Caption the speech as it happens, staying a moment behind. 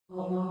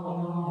Thank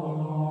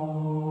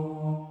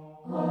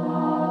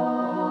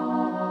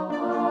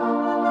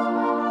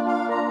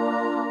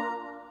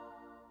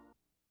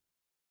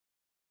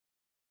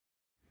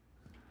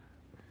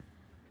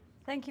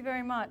you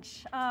very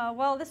much.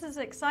 Well, this is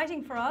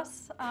exciting for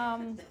us.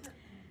 And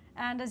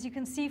as you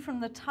can see from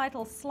the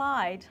title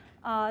slide,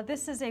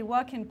 this is a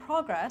work in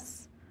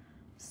progress.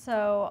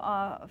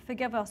 So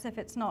forgive us if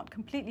it's not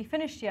completely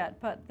finished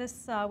yet. But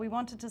this, we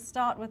wanted to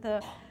start with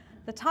the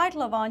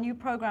title of our new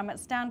program at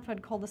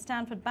Stanford called the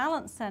Stanford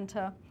Balance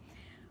Center,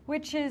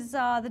 which is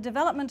the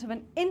development of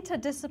an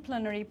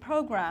interdisciplinary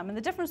program. And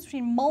the difference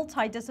between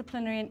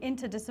multidisciplinary and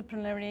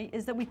interdisciplinary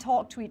is that we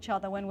talk to each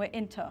other when we're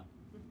inter.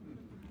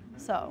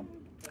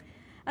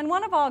 And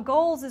one of our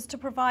goals is to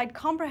provide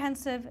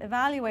comprehensive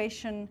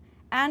evaluation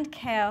and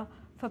care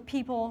for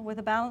people with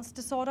a balance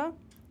disorder,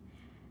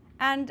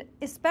 and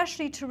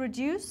especially to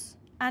reduce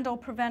and/or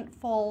prevent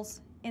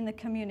falls in the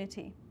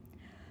community.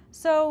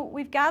 So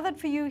we've gathered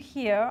for you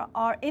here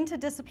our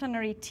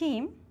interdisciplinary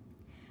team,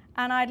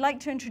 and I'd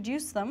like to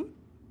introduce them.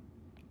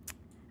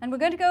 And we're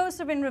going to go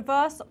sort of in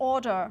reverse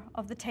order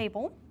of the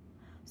table.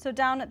 So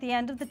down at the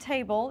end of the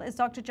table is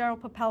Dr.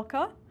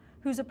 Popelka,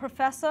 who's a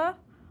professor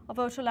of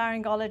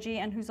otolaryngology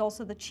and who's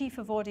also the chief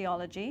of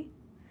audiology.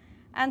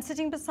 And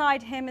sitting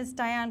beside him is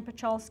Diane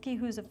Pacholski,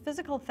 who's a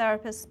physical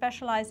therapist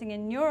specializing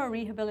in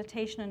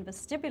neurorehabilitation and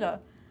vestibular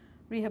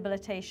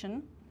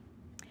rehabilitation.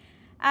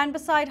 And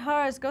beside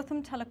her is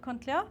Gautam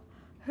Telekuntlia,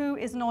 who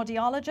is an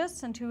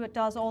audiologist and who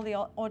does all the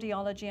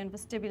audiology and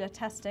vestibular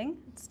testing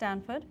at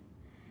Stanford.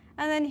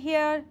 And then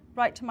here,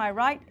 right to my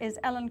right, is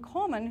Ellen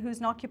Corman, who's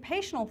an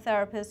occupational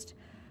therapist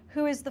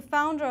who is the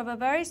founder of a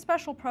very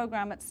special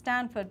program at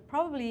Stanford,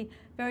 probably a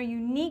very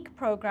unique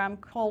program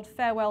called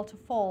Farewell to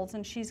Falls,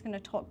 and she's going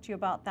to talk to you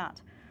about that.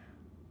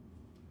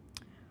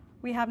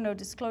 We have no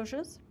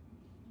disclosures.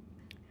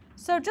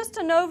 So just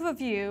an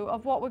overview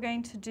of what we're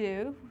going to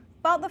do.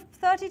 About the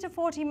 30 to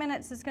 40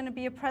 minutes is going to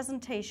be a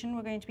presentation.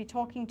 We're going to be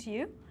talking to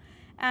you.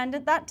 And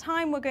at that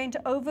time, we're going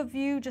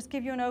to just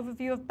give you an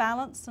overview of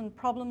balance and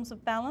problems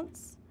of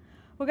balance.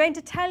 We're going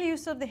to tell you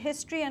sort of the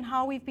history and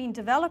how we've been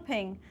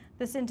developing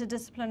this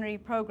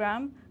interdisciplinary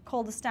program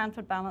called the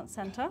Stanford Balance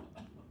Center.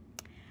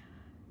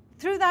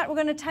 Through that, we're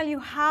going to tell you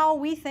how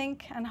we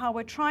think and how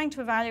we're trying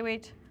to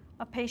evaluate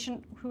a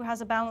patient who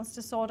has a balance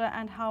disorder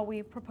and how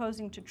we're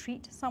proposing to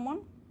treat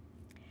someone.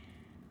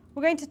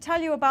 We're going to tell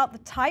you about the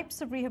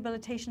types of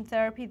rehabilitation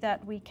therapy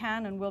that we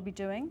can and will be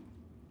doing,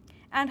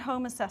 and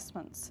home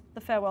assessments, the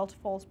Farewell to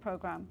Falls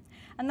program.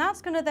 And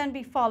that's going to then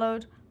be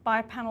followed by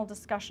a panel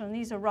discussion.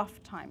 These are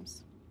rough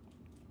times.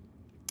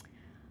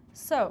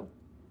 So,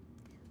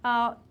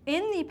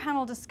 in the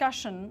panel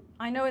discussion,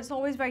 I know it's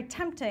always very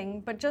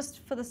tempting, but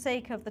just for the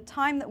sake of the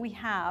time that we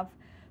have,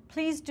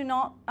 please do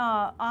not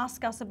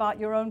ask us about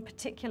your own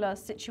particular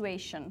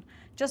situation,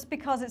 just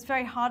because it's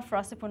very hard for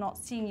us if we're not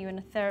seeing you in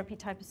a therapy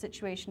type of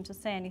situation to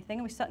say anything,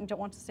 and we certainly don't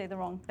want to say the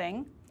wrong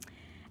thing.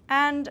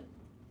 And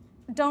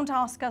don't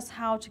ask us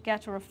how to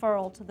get a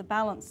referral to the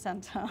Balance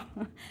Center,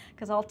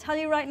 because I'll tell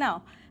you right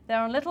now, there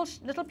are little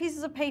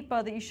pieces of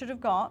paper that you should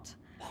have got,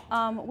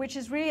 which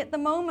is really at the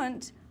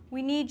moment,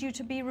 we need you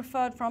to be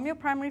referred from your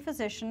primary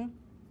physician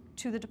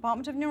to the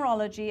Department of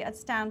Neurology at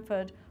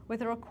Stanford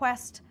with a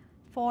request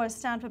for a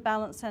Stanford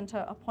Balance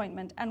Center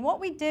appointment. And what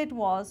we did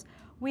was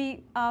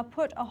we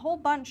put a whole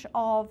bunch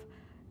of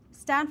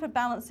Stanford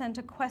Balance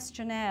Center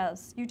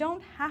questionnaires. You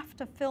don't have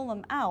to fill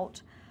them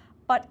out,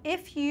 but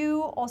if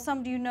you or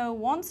somebody you know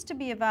wants to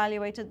be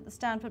evaluated at the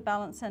Stanford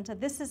Balance Center,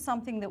 this is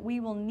something that we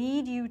will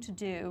need you to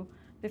do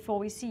before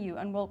we see you,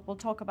 and we'll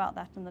talk about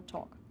that in the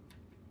talk.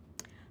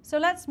 So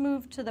let's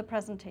move to the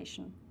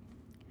presentation.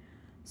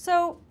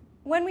 So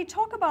when we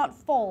talk about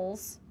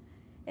falls,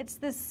 it's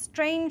this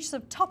strange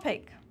sort of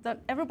topic that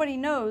everybody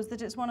knows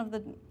that it's one of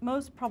the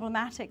most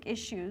problematic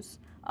issues,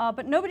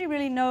 but nobody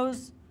really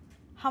knows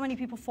how many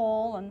people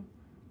fall and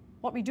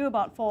what we do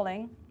about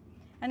falling.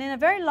 And in a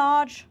very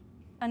large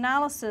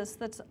analysis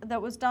that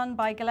was done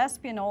by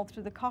Gillespie and al.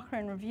 Through the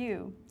Cochrane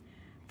Review,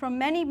 from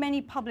many, many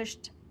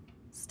published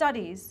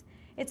studies,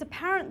 it's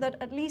apparent that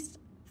at least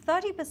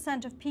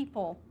 30% of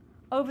people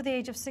over the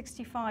age of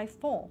 65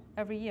 fall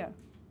every year,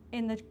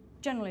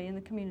 generally in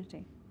the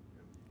community.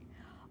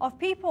 Of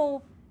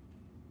people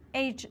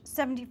age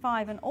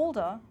 75 and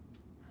older,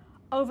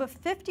 over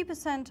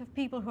 50% of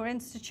people who are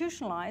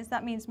institutionalized,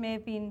 that means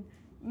maybe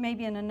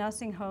in a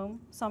nursing home,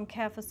 some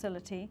care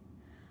facility,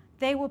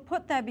 they were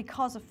put there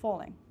because of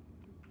falling.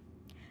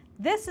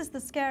 This is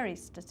the scary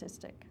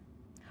statistic.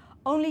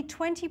 Only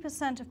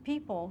 20% of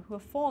people who are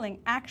falling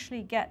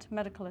actually get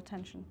medical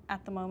attention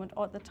at the moment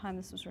or at the time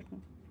this was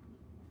written.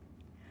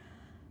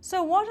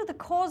 So what are the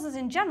causes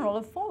in general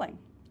of falling?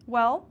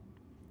 Well,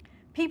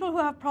 people who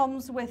have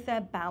problems with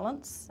their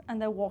balance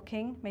and their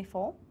walking may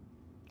fall.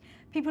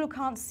 People who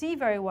can't see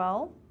very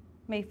well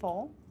may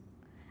fall.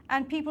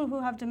 And people who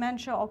have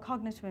dementia or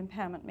cognitive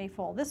impairment may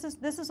fall. This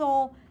is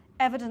all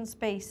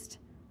evidence-based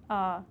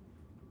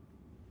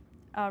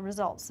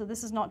results. So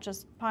this is not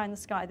just pie in the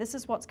sky. This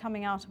is what's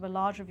coming out of a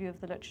large review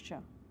of the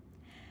literature.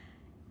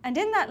 And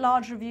in that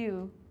large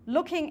review,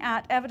 looking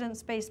at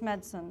evidence-based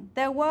medicine,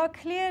 there were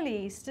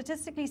clearly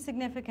statistically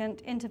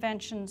significant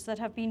interventions that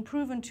have been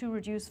proven to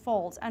reduce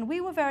falls. And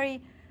we were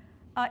very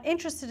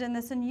interested in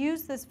this and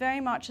used this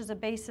very much as a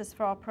basis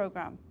for our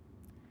program.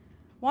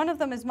 One of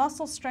them is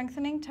muscle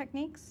strengthening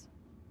techniques,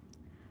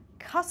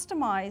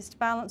 customized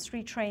balance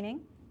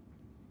retraining,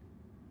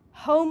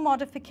 home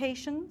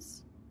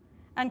modifications,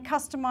 and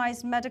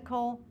customized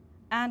medical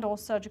and/or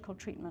surgical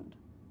treatment.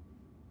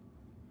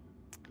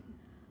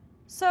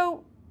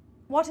 So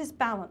what is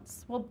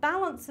balance? Well,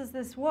 balance is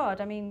this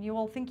word. I mean, you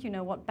all think you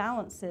know what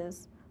balance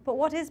is, but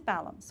what is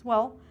balance?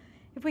 Well,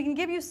 if we can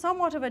give you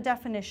somewhat of a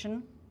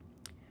definition,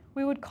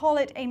 we would call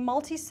it a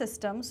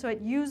multi-system, so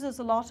it uses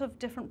a lot of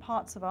different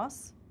parts of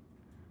us.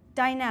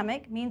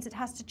 Dynamic means it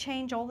has to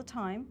change all the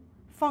time.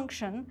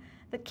 Function,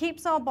 that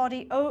keeps our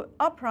body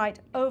upright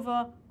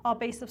over our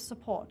base of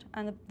support.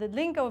 And the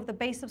lingo of the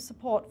base of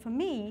support for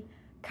me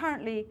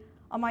currently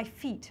are my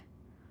feet.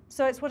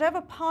 So it's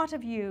whatever part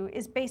of you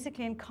is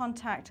basically in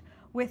contact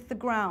with the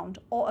ground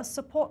or a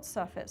support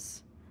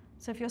surface.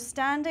 So if you're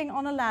standing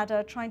on a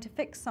ladder trying to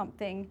fix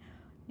something,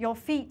 your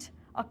feet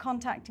are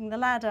contacting the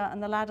ladder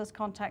and the ladder's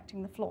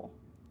contacting the floor.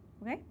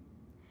 Okay?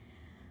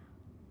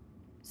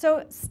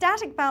 So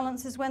static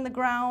balance is when the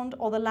ground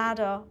or the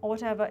ladder or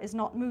whatever is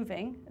not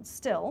moving, it's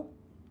still.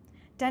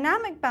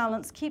 Dynamic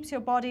balance keeps your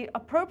body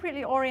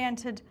appropriately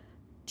oriented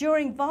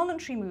during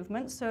voluntary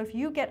movement. So if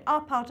you get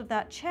up out of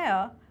that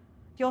chair,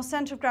 your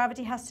center of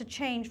gravity has to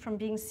change from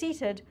being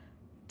seated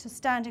to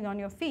standing on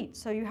your feet.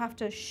 So you have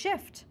to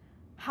shift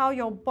how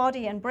your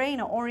body and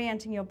brain are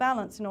orienting your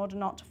balance in order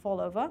not to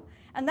fall over.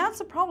 And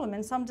that's a problem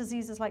in some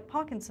diseases like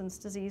Parkinson's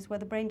disease, where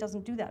the brain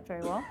doesn't do that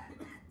very well.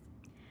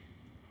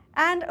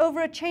 And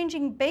over a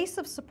changing base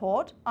of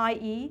support,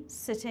 i.e.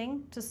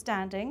 sitting to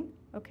standing,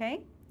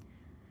 okay?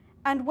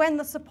 And when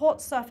the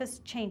support surface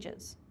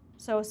changes.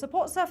 So a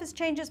support surface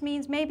changes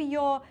means maybe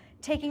you're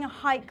taking a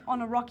hike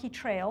on a rocky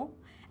trail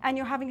and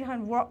you're having to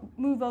kind of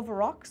move over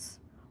rocks.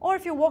 Or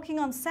if you're walking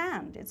on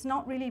sand, it's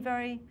not really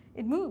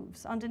it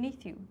moves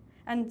underneath you.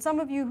 And some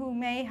of you who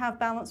may have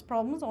balance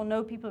problems or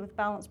know people with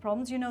balance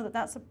problems, you know that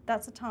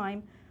that's a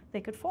time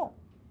they could fall.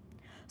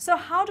 So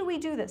how do we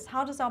do this?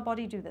 How does our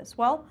body do this?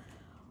 Well,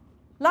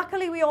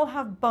 luckily we all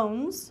have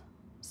bones,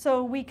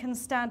 so we can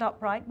stand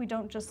upright. We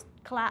don't just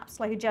collapse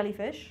like a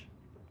jellyfish.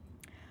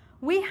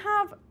 We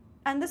have,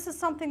 and this is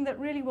something that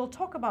really we'll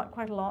talk about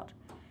quite a lot,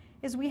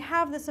 is we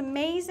have this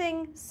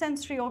amazing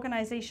sensory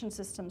organization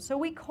system. So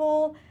we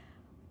call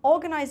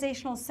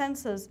organizational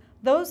sensors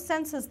those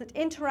sensors that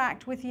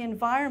interact with the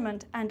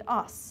environment and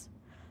us.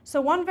 So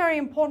one very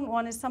important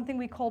one is something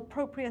we call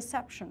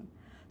proprioception.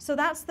 So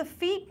that's the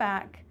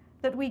feedback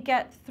that we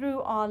get through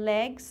our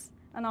legs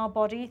and our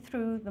body,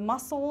 through the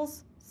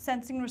muscles,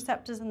 sensing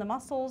receptors in the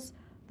muscles,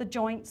 the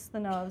joints, the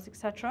nerves,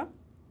 etc.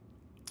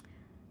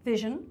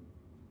 Vision.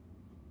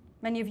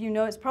 Many of you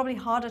know it's probably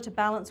harder to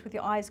balance with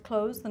your eyes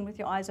closed than with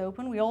your eyes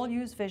open. We all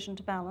use vision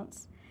to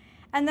balance.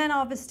 And then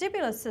our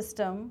vestibular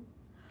system,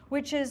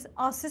 which is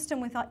our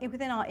system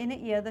within our inner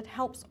ear that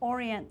helps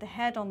orient the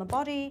head on the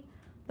body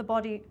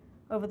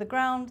over the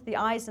ground, the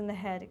eyes in the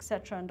head,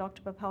 etc. And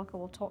Dr. Popelka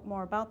will talk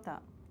more about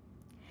that.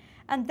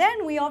 And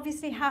then we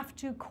obviously have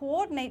to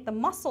coordinate the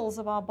muscles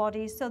of our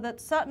body so that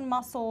certain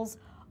muscles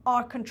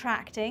are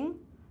contracting.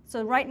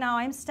 So right now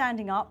I'm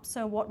standing up,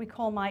 so what we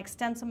call my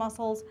extensor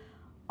muscles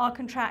are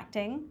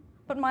contracting,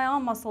 but my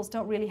arm muscles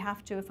don't really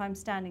have to if I'm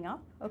standing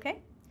up,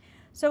 okay?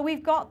 So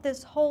we've got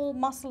this whole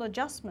muscle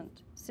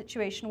adjustment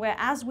situation where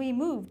as we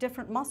move,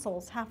 different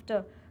muscles have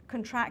to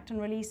contract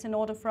and release in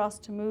order for us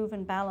to move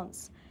and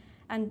balance.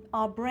 And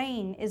our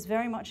brain is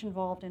very much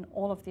involved in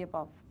all of the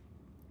above.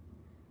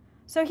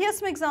 So here's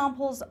some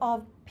examples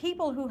of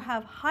people who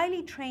have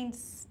highly trained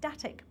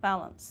static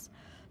balance.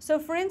 So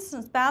for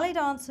instance, ballet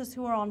dancers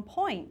who are on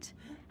point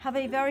have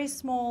a very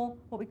small,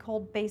 what we call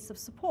base of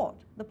support,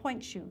 the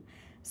point shoe.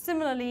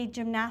 Similarly,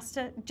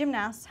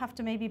 gymnasts have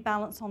to maybe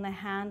balance on their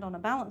hand on a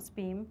balance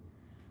beam.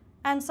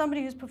 And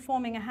somebody who's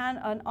performing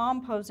an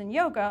arm pose in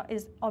yoga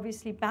is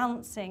obviously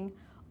balancing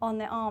on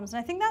their arms.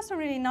 And I think that's a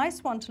really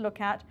nice one to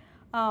look at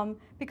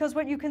because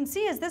what you can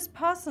see is this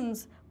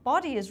person's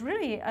body is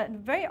really at a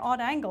very odd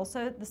angle.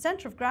 So the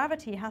center of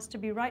gravity has to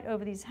be right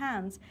over these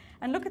hands.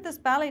 And look at this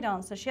ballet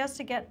dancer. She has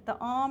to get the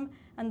arm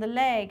and the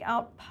leg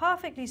out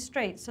perfectly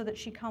straight so that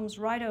she comes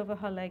right over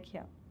her leg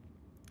here.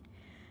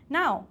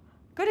 Now,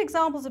 good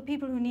examples of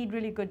people who need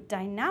really good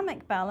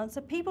dynamic balance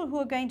are people who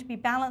are going to be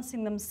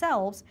balancing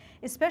themselves,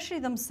 especially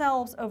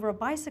themselves over a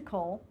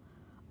bicycle,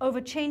 over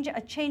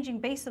a changing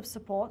base of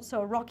support,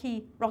 so a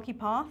rocky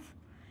path.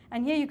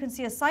 And here you can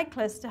see a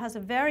cyclist who has a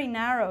very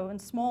narrow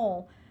and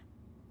small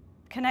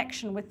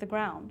connection with the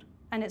ground,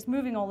 and it's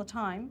moving all the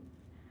time.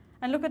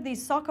 And look at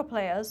these soccer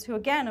players who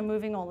again are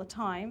moving all the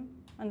time,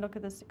 and look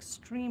at this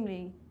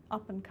extremely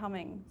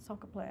up-and-coming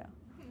soccer player,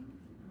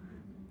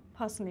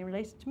 personally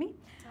related to me.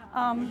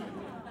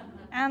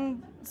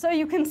 And so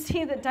you can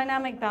see that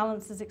dynamic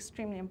balance is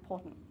extremely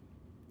important.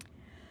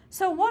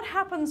 So what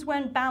happens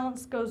when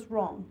balance goes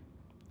wrong?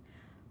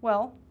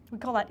 Well, we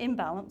call that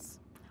imbalance.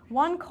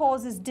 One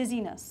cause is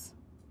dizziness.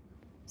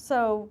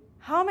 So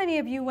how many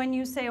of you, when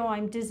you say, oh,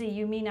 I'm dizzy,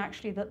 you mean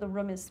actually that the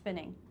room is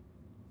spinning?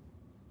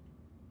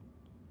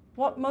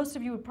 Most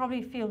of you would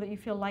probably feel that you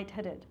feel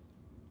lightheaded,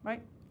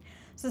 right?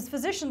 So as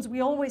physicians,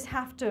 we always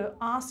have to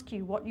ask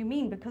you what you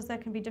mean, because there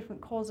can be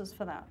different causes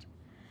for that.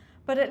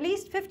 But at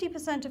least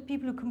 50% of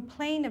people who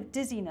complain of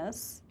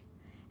dizziness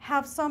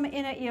have some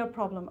inner ear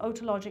problem.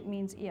 Otologic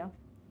means ear.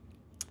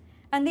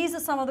 And these are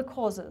some of the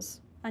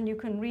causes, and you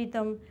can read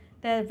them.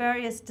 There are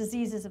various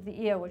diseases of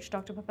the ear, which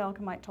Dr. Popelka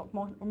might talk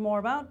more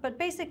about, but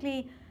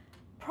basically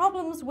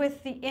problems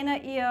with the inner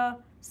ear,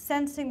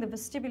 sensing the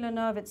vestibular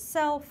nerve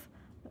itself,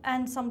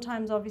 and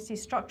sometimes obviously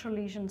structural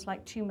lesions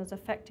like tumors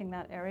affecting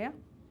that area.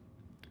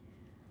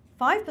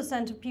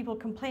 5% of people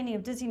complaining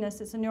of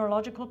dizziness is a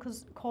neurological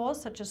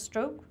cause, such as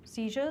stroke,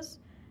 seizures,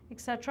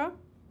 etc.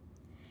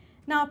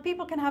 Now,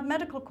 people can have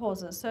medical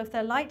causes. So if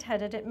they're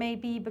lightheaded, it may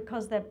be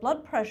because their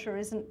blood pressure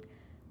isn't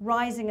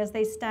rising as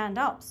they stand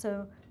up,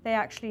 so they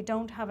actually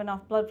don't have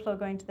enough blood flow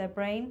going to their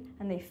brain,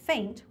 and they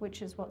faint,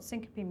 which is what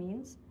syncope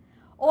means.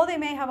 Or they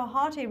may have a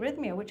heart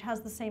arrhythmia, which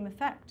has the same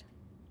effect.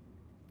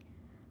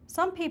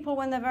 Some people,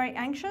 when they're very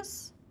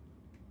anxious,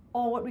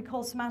 or what we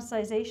call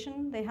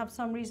somatization, they have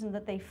some reason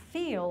that they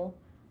feel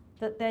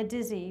that they're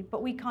dizzy,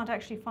 but we can't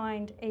actually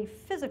find a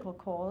physical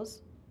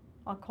cause,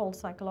 are called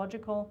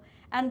psychological.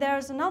 And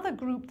there's another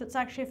group that's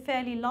actually a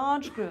fairly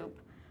large group,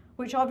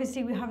 which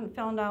obviously we haven't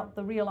found out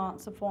the real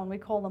answer for, and we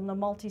call them the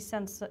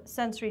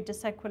multisensory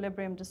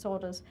disequilibrium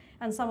disorders,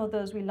 and some of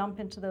those we lump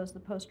into those, the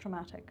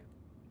post-traumatic.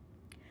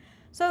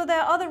 So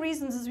there are other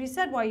reasons, as we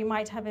said, why you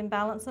might have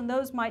imbalance, and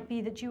those might be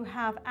that you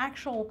have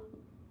actual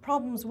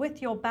problems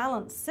with your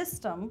balance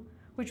system,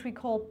 which we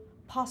call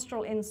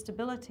postural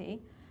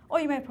instability, or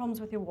you may have problems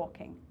with your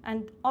walking.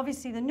 And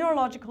obviously the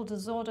neurological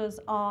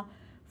disorders are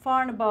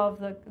far and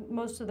above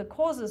most of the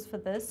causes for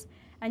this,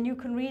 and you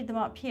can read them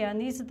up here, and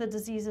these are the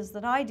diseases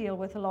that I deal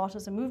with a lot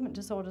as a movement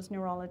disorders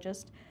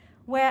neurologist,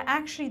 where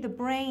actually the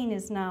brain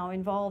is now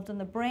involved, and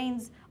the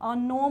brains are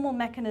normal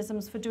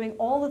mechanisms for doing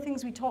all the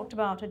things we talked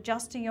about,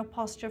 adjusting your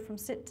posture from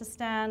sit to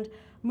stand,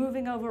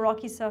 moving over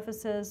rocky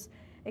surfaces,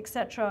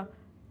 etc.,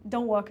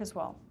 don't work as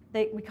well.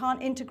 We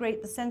can't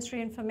integrate the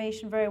sensory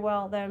information very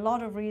well. There are a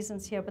lot of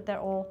reasons here, but they're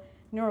all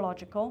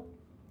neurological.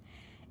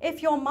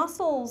 If your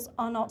muscles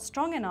are not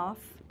strong enough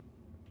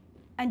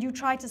and you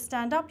try to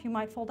stand up, you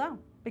might fall down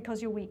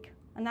because you're weak.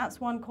 And that's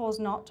one cause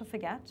not to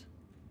forget.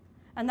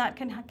 And that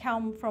can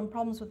come from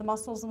problems with the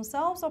muscles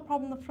themselves or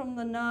problems from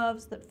the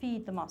nerves that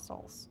feed the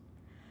muscles.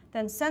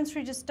 Then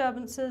sensory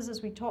disturbances,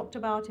 as we talked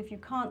about, if you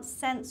can't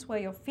sense where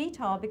your feet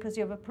are because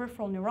you have a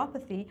peripheral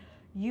neuropathy,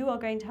 you are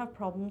going to have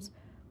problems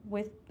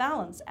with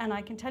balance. And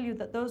I can tell you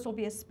that those will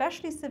be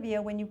especially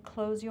severe when you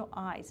close your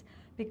eyes,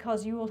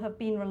 because you will have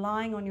been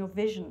relying on your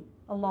vision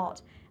a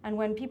lot. And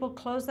when people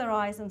close their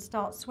eyes and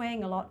start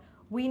swaying a lot,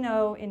 we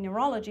know in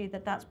neurology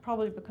that that's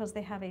probably because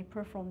they have a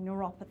peripheral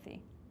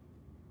neuropathy.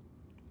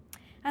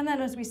 And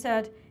then, as we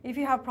said, if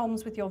you have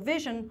problems with your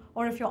vision,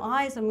 or if your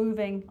eyes are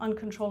moving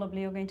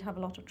uncontrollably, you're going to have a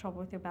lot of trouble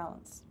with your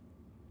balance.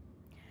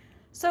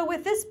 So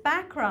with this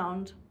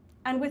background,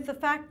 and with the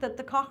fact that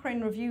the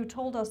Cochrane review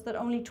told us that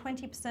only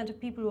 20% of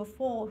people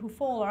who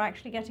fall are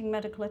actually getting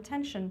medical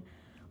attention,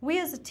 we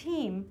as a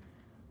team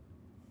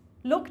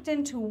looked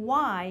into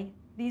why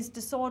these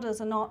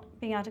disorders are not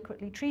being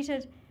adequately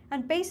treated.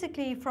 And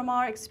basically, from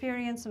our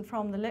experience and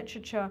from the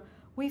literature,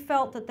 we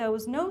felt that there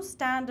was no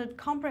standard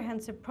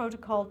comprehensive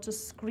protocol to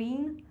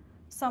screen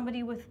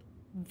somebody with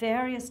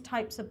various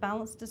types of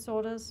balance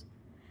disorders.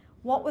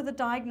 What were the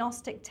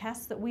diagnostic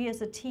tests that we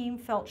as a team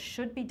felt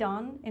should be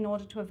done in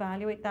order to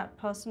evaluate that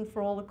person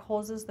for all the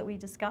causes that we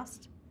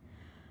discussed?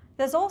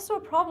 There's also a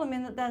problem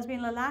in that there's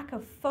been a lack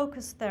of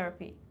focused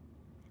therapy.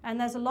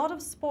 And there's a lot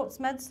of sports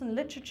medicine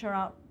literature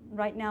out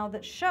right now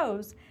that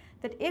shows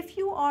that if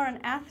you are an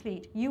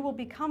athlete, you will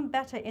become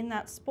better in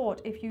that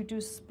sport if you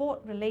do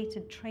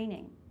sport-related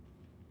training.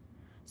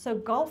 So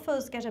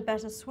golfers get a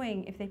better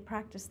swing if they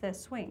practice their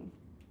swing.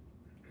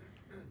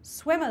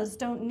 Swimmers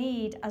don't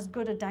need as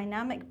good a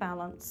dynamic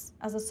balance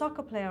as a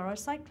soccer player or a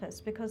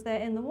cyclist because they're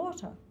in the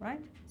water,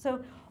 right?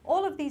 So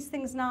all of these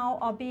things now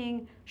are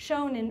being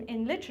shown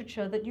in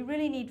literature that you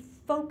really need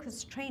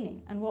focused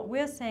training. And what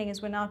we're saying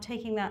is we're now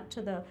taking that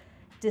to the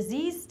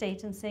disease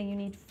state and saying you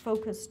need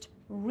focused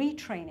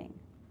retraining.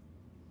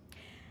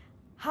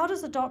 How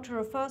does a doctor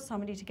refer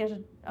somebody to get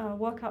a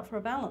workout for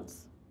a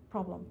balance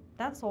problem?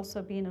 That's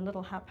also been a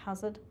little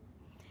haphazard.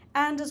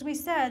 And as we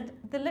said,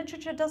 the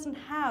literature doesn't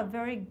have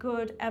very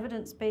good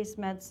evidence-based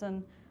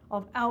medicine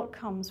of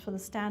outcomes for the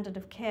standard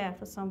of care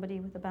for somebody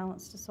with a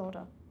balance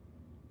disorder.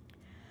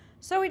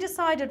 So we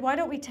decided, why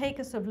don't we take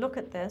a sort of look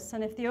at this,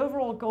 and if the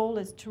overall goal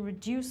is to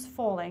reduce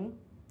falling,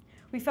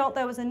 we felt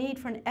there was a need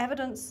for an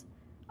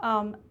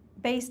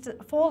evidence-based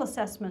fall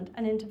assessment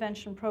and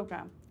intervention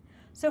program.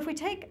 So if we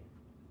take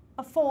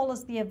a fall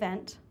as the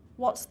event,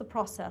 what's the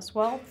process?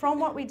 Well, from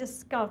what we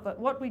just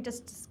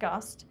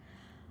discussed,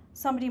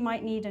 somebody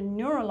might need a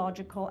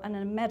neurological and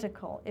a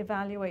medical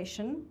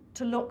evaluation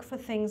to look for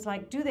things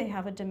like, do they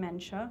have a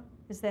dementia?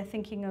 Is their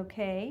thinking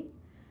okay?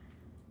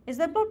 Is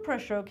their blood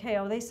pressure okay?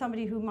 Are they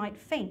somebody who might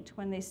faint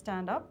when they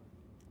stand up?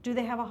 Do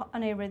they have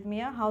an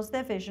arrhythmia? How's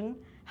their vision?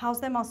 How's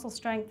their muscle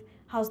strength?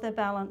 How's their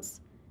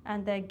balance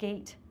and their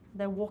gait,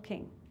 their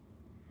walking?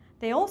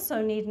 They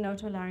also need an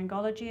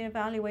otolaryngology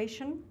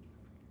evaluation,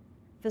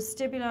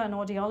 vestibular and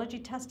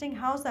audiology testing.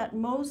 How's that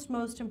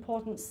most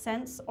important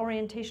sense,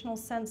 orientational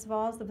sense of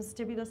ours, the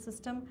vestibular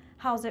system?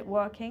 How's it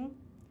working?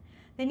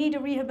 They need a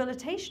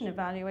rehabilitation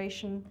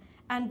evaluation,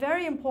 and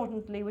very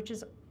importantly, which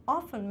is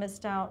often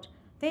missed out,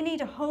 they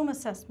need a home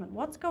assessment.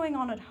 What's going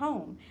on at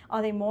home?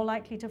 Are they more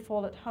likely to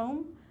fall at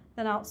home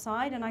than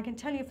outside? And I can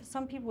tell you, for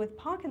some people with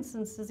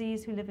Parkinson's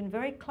disease who live in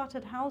very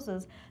cluttered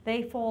houses,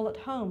 they fall at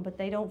home, but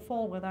they don't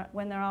fall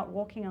when they're out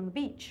walking on the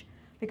beach,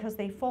 because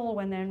they fall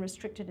when they're in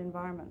restricted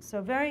environments.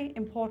 So very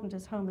important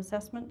is home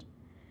assessment.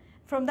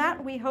 From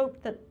that, we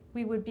hope that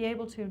we would be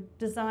able to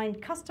design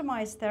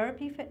customized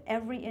therapy for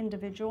every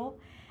individual.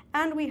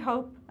 And we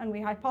hope, and we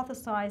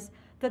hypothesize,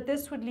 that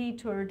this would lead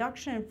to a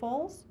reduction in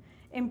falls,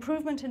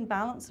 improvement in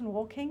balance and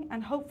walking,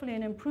 and hopefully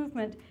an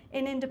improvement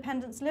in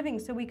independence living,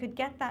 so we could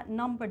get that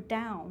number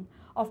down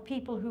of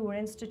people who were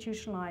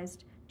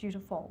institutionalized due to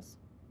falls.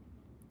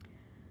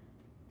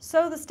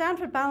 So the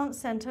Stanford Balance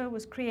Center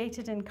was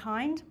created in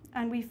kind,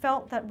 and we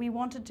felt that we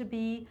wanted to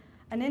be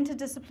an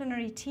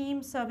interdisciplinary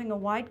team serving a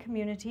wide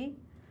community,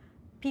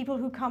 people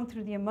who come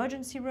through the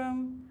emergency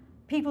room,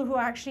 people who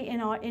are actually on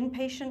our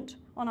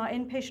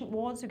inpatient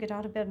wards who get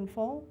out of bed and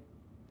fall,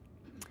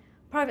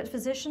 private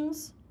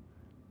physicians,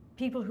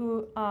 people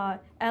who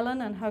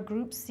Ellen and her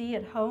group see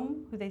at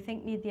home, who they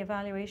think need the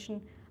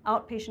evaluation,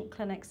 outpatient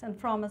clinics, and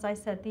from, as I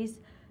said,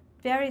 these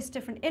various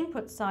different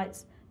input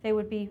sites, they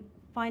would be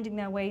finding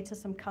their way to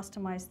some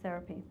customized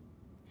therapy.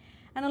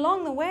 And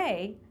along the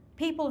way,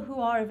 people who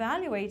are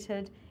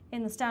evaluated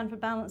in the Stanford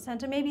Balance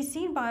Center may be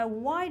seen by a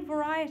wide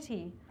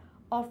variety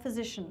of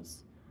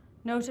physicians,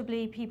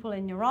 notably people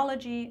in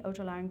neurology,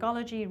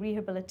 otolaryngology,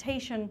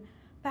 rehabilitation,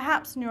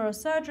 perhaps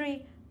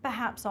neurosurgery,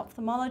 perhaps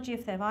ophthalmology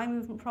if they have eye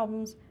movement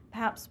problems,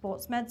 perhaps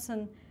sports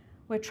medicine.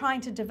 We're trying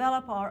to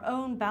develop our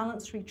own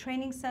balance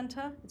retraining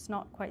center. It's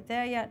not quite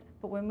there yet,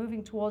 but we're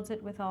moving towards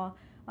it with our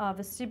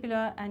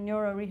vestibular and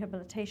neuro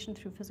rehabilitation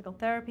through physical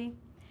therapy.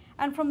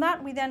 And from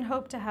that, we then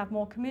hope to have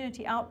more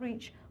community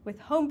outreach with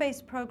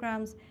home-based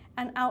programs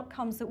and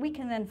outcomes that we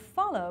can then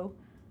follow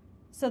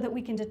so that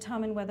we can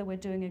determine whether we're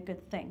doing a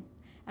good thing.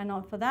 And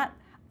for that,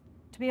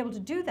 to be able to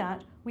do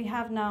that, we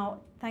have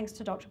now, thanks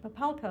to Dr.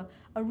 Popelka,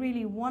 a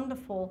really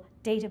wonderful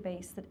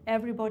database that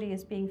everybody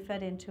is being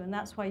fed into. And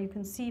that's why you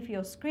can see for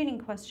your screening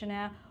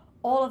questionnaire,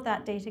 all of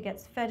that data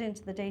gets fed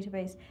into the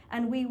database.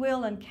 And we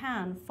will and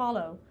can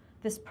follow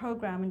this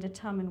program and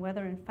determine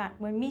whether, in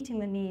fact, we're meeting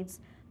the needs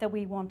that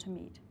we want to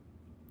meet.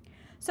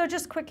 So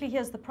just quickly,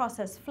 here's the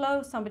process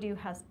flow. Somebody who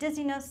has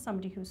dizziness,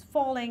 somebody who's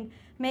falling,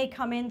 may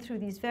come in through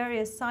these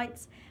various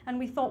sites. And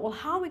we thought, well,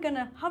 how are we going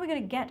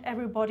to get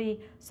everybody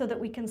so that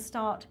we can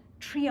start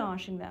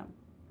triaging them?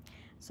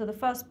 So the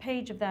first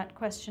page of that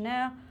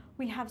questionnaire,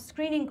 we have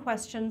screening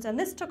questions. And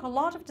this took a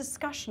lot of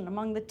discussion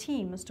among the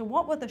team as to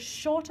what were the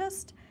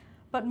shortest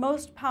but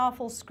most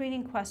powerful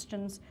screening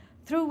questions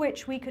through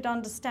which we could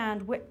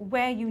understand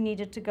where you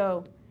needed to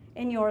go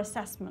in your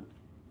assessment.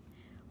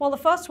 Well, the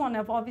first one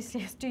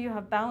obviously is, do you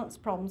have balance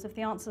problems? If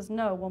the answer is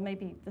no, well,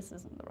 maybe this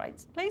isn't the right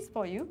place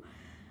for you.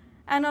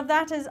 And of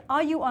that is,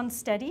 are you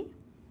unsteady?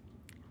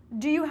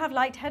 Do you have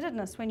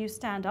lightheadedness when you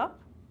stand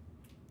up?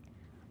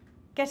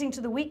 Getting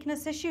to the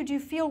weakness issue, do you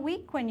feel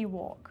weak when you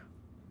walk?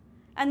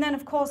 And then,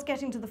 of course,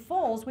 getting to the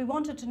falls, we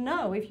wanted to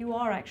know if you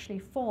are actually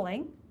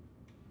falling,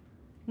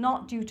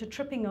 not due to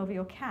tripping over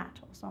your cat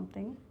or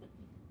something.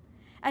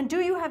 And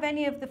do you have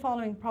any of the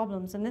following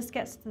problems? And this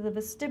gets to the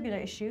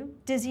vestibular issue: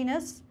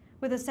 dizziness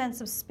with a sense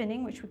of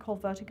spinning, which we call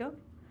vertigo,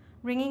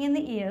 ringing in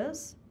the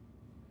ears,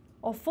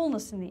 or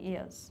fullness in the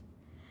ears.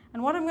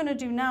 And what I'm going to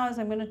do now is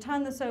I'm going to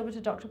turn this over to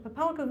Dr.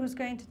 Popelka, who's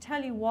going to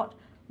tell you what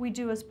we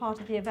do as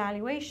part of the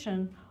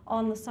evaluation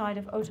on the side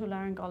of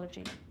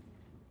otolaryngology.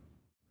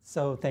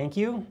 So thank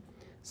you.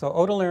 So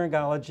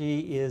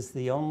otolaryngology is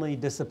the only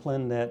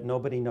discipline that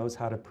nobody knows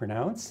how to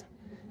pronounce,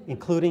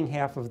 including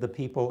half of the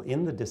people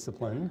in the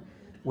discipline,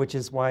 which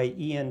is why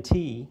ENT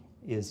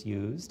is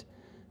used.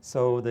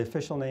 So the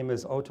official name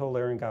is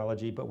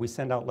otolaryngology, but we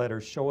send out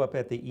letters, show up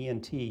at the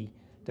ENT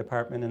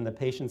department, and the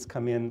patients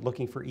come in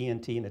looking for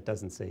ENT, and it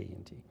doesn't say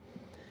ENT.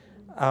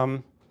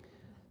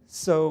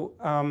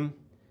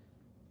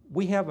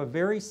 We have a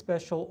very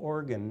special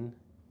organ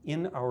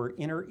in our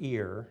inner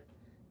ear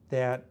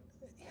that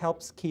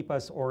helps keep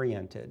us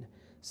oriented.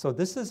 So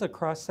this is a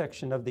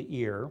cross-section of the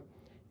ear.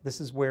 This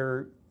is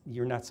where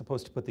you're not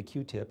supposed to put the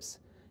Q-tips.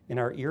 In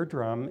our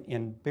eardrum,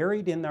 and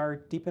buried in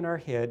deep in our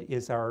head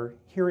is our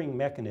hearing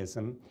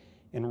mechanism,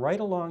 and right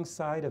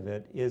alongside of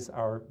it is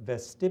our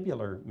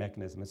vestibular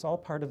mechanism. It's all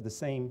part of the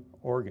same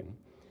organ.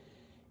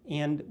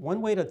 And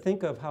one way to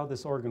think of how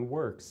this organ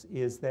works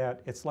is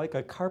that it's like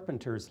a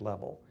carpenter's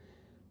level.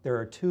 There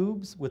are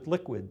tubes with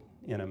liquid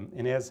in them,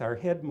 and as our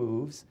head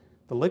moves,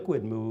 the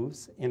liquid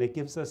moves, and it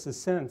gives us a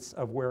sense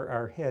of where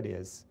our head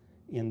is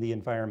in the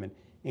environment,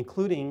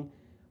 including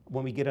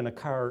when we get in a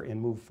car and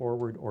move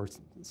forward or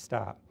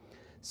stop.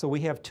 So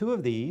we have two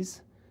of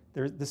these.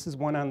 This is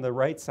one on the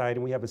right side,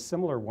 and we have a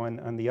similar one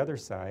on the other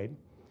side.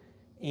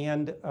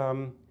 And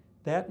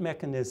that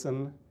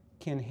mechanism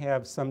can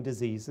have some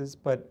diseases,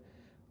 but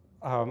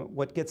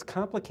what gets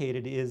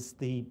complicated is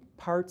the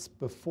parts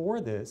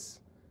before this,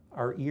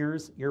 our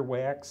ears,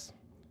 earwax,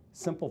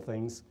 simple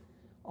things,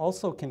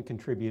 also can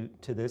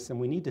contribute to this, and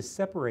we need to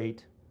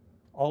separate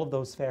all of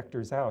those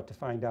factors out to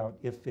find out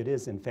if it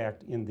is in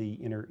fact in the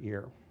inner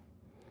ear.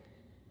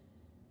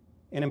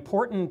 An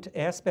important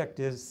aspect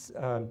is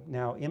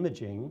now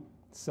imaging.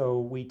 So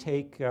we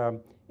take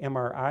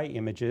MRI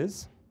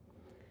images,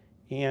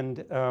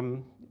 and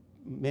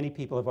many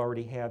people have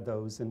already had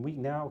those, and we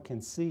now can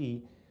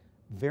see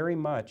very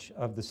much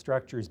of the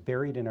structures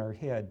buried in our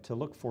head to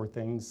look for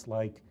things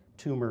like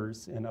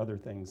tumors and other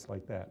things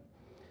like that.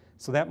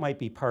 So that might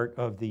be part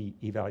of the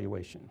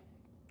evaluation.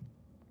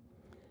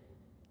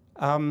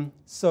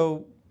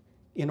 So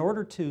in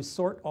order to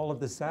sort all of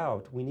this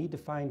out, we need to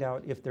find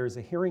out if there's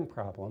a hearing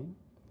problem.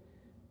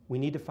 We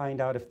need to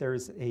find out if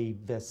there's a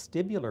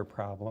vestibular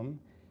problem,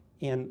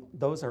 and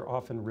those are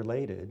often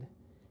related.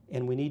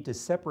 And we need to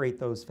separate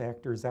those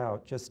factors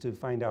out just to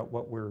find out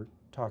what we're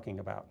talking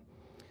about.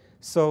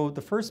 So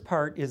the first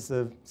part is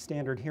the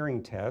standard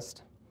hearing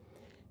test.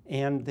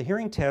 And the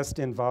hearing test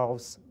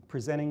involves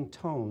presenting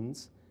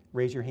tones.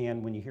 Raise your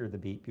hand when you hear the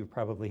beep. You've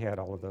probably had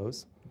all of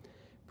those.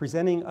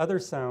 Presenting other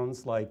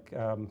sounds like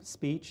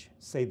speech,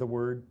 say the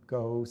word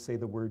go, say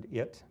the word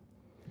it.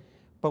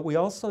 But we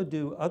also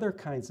do other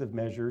kinds of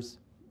measures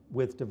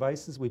with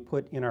devices we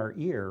put in our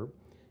ear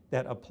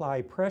that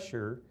apply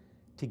pressure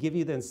to give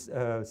you this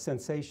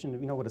sensation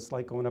of, you know what it's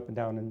like going up and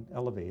down an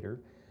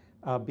elevator,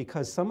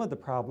 because some of the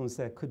problems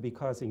that could be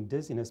causing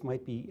dizziness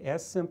might be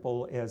as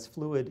simple as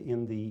fluid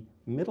in the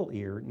middle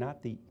ear,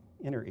 not the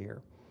inner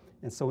ear.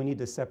 And so we need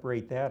to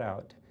separate that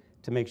out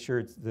to make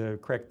sure the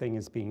correct thing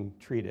is being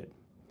treated.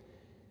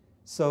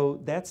 So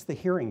that's the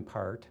hearing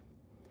part.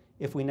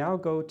 If we now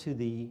go to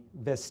the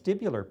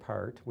vestibular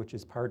part, which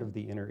is part of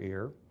the inner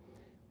ear,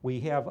 we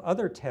have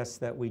other tests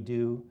that we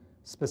do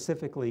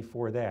specifically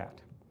for that.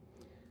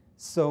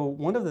 So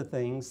one of the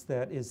things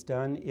that is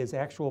done is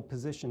actual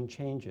position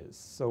changes.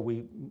 So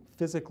we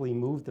physically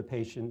move the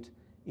patient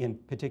in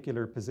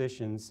particular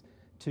positions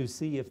to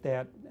see if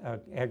that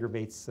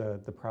aggravates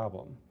the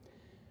problem.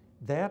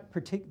 That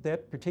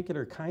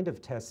particular kind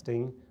of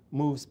testing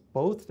moves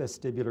both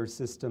vestibular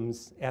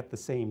systems at the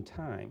same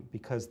time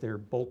because they're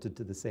bolted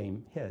to the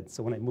same head.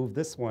 So when I move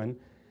this one,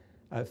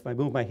 if I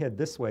move my head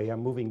this way,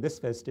 I'm moving this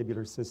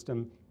vestibular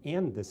system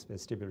and this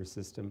vestibular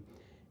system.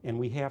 And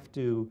we have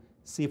to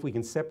see if we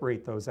can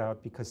separate those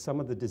out because some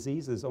of the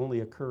diseases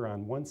only occur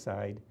on one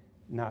side,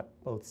 not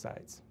both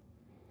sides.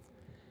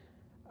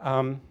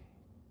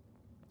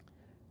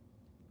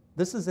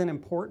 This is an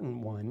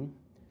important one.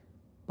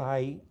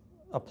 By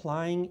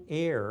applying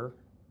air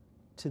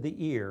to the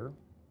ear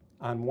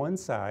on one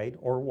side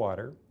or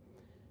water,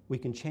 we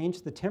can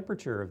change the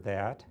temperature of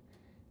that.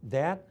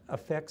 That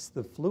affects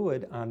the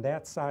fluid on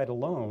that side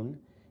alone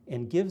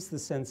and gives the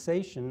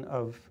sensation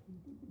of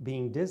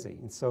being dizzy.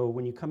 And so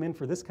when you come in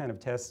for this kind of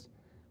test,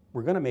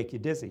 we're going to make you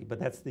dizzy, but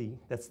that's the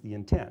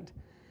intent.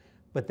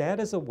 But that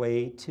is a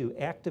way to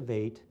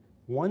activate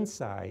one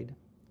side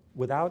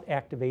without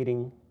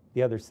activating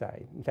the other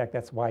side. In fact,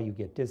 that's why you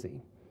get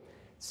dizzy.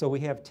 So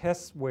we have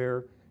tests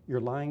where you're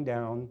lying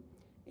down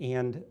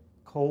and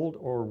cold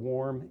or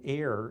warm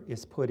air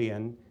is put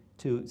in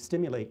to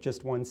stimulate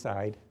just one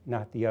side,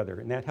 not the other.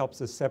 And that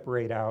helps us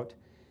separate out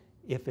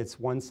if it's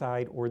one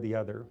side or the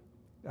other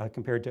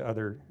compared to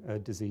other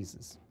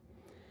diseases.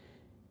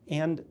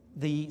 And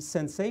the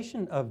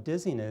sensation of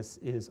dizziness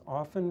is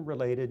often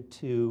related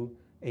to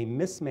a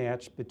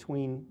mismatch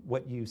between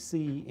what you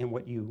see and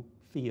what you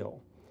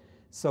feel.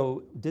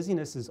 So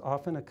dizziness is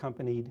often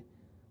accompanied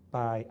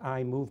by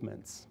eye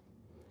movements.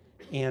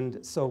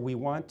 And so we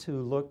want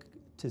to look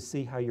to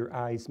see how your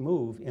eyes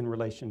move in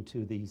relation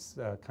to these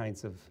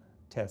kinds of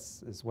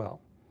tests as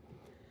well.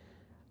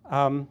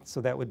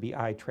 So that would be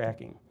eye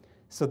tracking.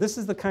 So this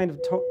is the kind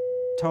of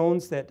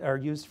tones that are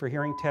used for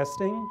hearing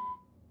testing.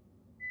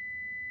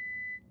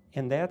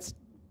 And that's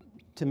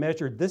to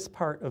measure this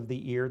part of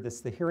the ear,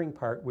 that's the hearing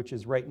part, which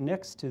is right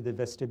next to the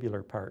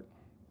vestibular part.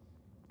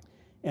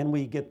 And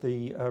we get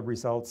the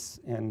results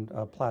and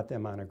plot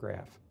them on a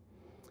graph.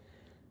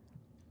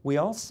 We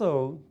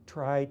also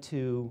try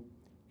to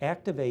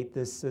activate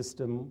this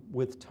system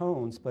with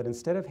tones, but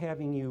instead of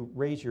having you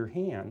raise your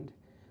hand,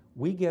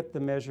 we get the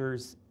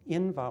measures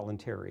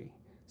involuntary.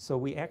 So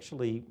we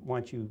actually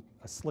want you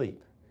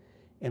asleep.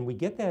 And we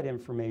get that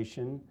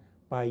information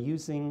by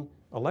using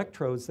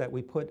electrodes that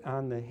we put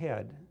on the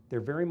head. They're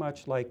very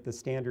much like the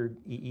standard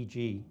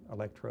EEG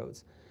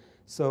electrodes.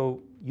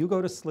 So you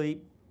go to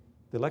sleep,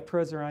 the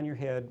electrodes are on your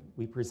head,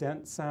 we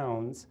present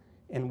sounds,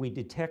 and we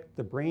detect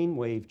the brain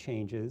wave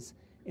changes,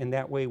 and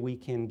that way we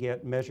can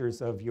get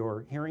measures of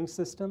your hearing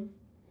system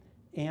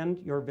and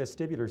your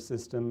vestibular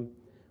system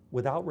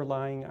without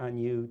relying on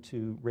you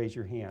to raise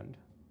your hand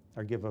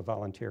or give a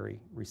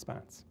voluntary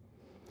response.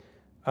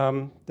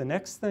 The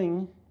next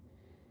thing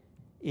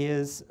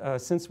is,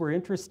 since we're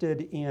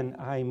interested in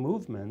eye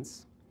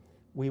movements,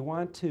 we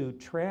want to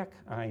track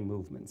eye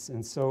movements.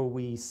 And so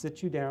we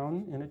sit you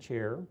down in a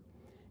chair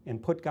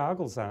and put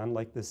goggles on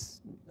like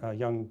this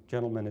young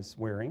gentleman is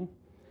wearing.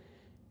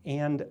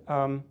 And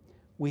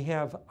we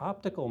have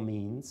optical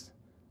means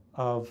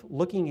of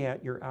looking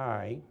at your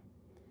eye,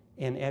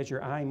 and as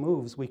your eye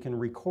moves, we can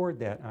record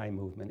that eye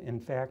movement. In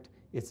fact,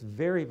 it's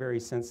very, very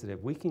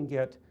sensitive. We can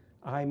get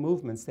eye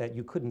movements that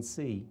you couldn't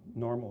see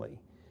normally.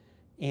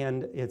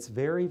 And it's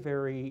very,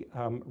 very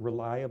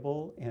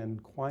reliable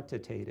and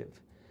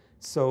quantitative.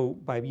 So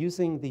by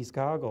using these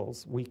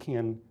goggles, we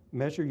can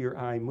measure your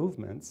eye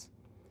movements.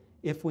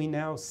 If we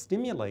now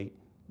stimulate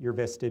your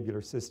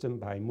vestibular system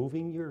by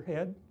moving your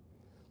head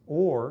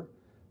or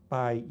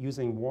by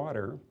using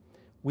water,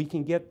 we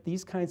can get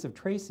these kinds of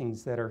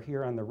tracings that are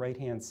here on the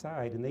right-hand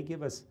side, and they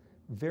give us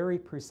very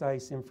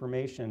precise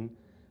information,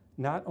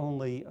 not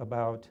only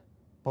about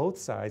both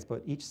sides,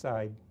 but each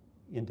side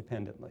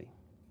independently.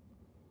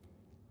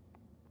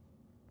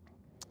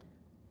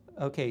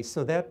 Okay,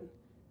 so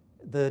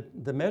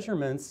the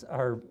measurements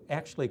are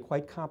actually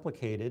quite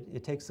complicated.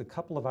 It takes a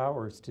couple of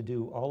hours to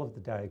do all of the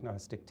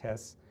diagnostic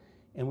tests,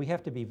 and we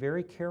have to be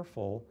very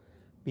careful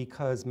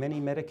because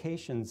many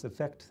medications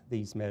affect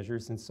these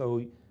measures, and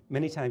so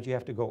many times you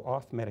have to go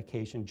off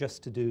medication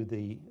just to do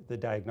the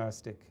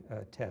diagnostic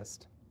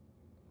test.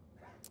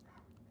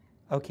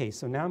 Okay,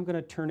 so now I'm going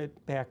to turn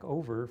it back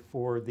over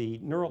for the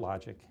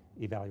neurologic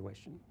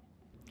evaluation.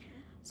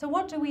 So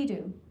what do we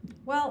do?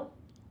 Well,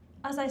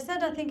 as I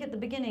said, I think at the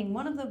beginning,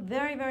 one of the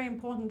very, very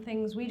important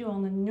things we do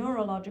on the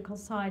neurological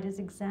side is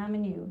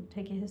examine you,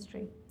 take your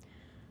history.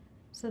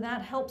 So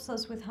that helps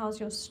us with how's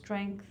your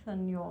strength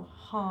and your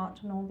heart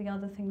and all the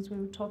other things we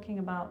were talking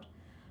about.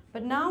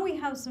 But now we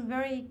have some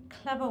very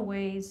clever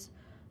ways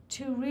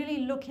to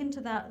really look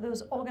into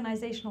those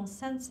organizational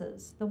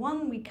senses. The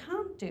one we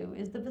can't do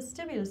is the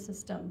vestibular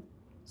system.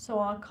 So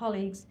our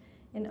colleagues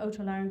in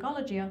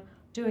otolaryngology are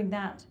doing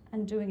that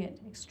and doing it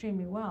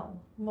extremely well.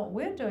 And what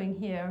we're doing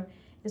here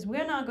is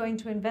we're now going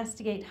to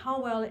investigate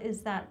how well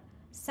is that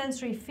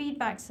sensory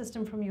feedback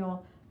system from your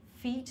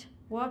feet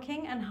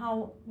working and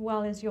how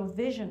well is your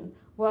vision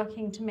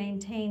working to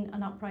maintain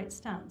an upright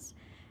stance.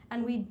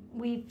 And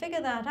we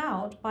figure that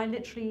out by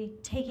literally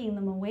taking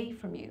them away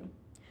from you.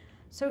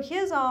 So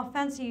here's our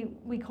fancy,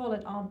 we call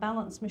it our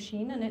balance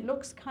machine, and it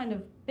looks kind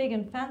of big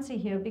and fancy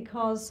here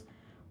because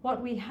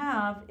what we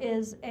have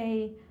is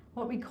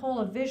what we call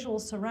a visual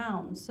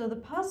surround. So the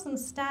person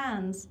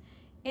stands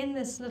in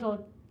this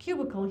little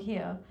cubicle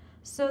here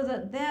so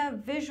that their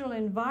visual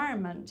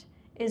environment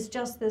is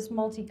just this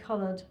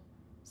multicolored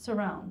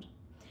surround.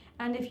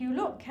 And if you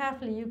look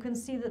carefully, you can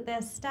see that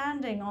they're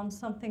standing on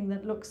something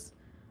that looks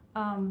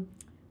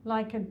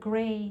like a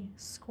gray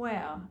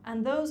square,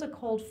 and those are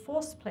called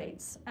force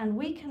plates, and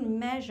we can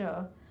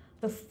measure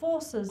the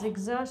forces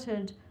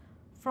exerted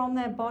from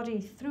their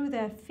body through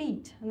their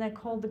feet, and they're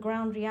called the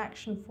ground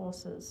reaction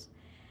forces.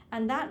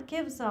 And that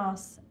gives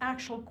us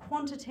actual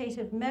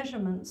quantitative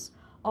measurements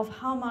of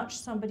how much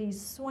somebody's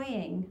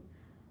swaying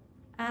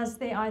as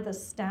they either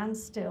stand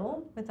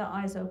still with their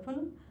eyes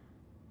open.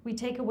 We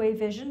take away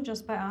vision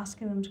just by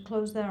asking them to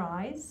close their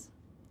eyes.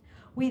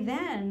 We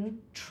then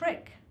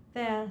trick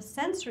their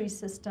sensory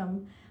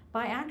system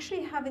by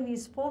actually having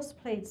these force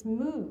plates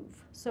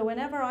move. So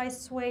whenever I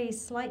sway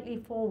slightly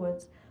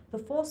forwards, the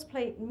force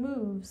plate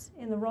moves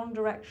in the wrong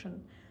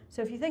direction.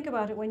 So if you think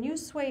about it, when you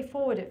sway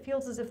forward, it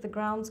feels as if the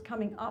ground's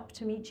coming up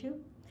to meet you.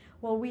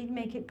 Well, we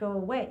make it go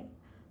away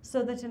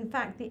so that in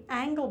fact the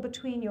angle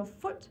between your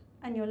foot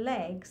and your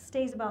leg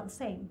stays about the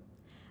same.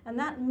 And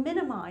that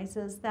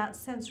minimizes that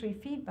sensory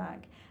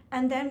feedback.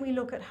 And then we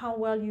look at how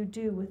well you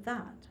do with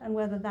that and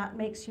whether that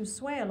makes you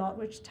sway a lot,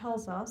 which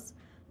tells us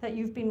that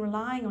you've been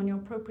relying on your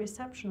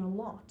proprioception a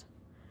lot.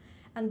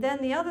 And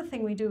then the other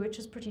thing we do, which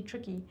is pretty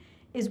tricky,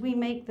 is we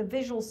make the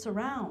visual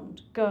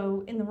surround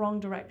go in the wrong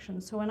direction.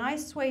 So when I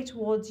sway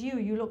towards you,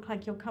 you look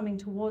like you're coming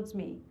towards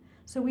me.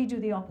 So we do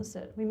the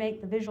opposite. We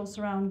make the visual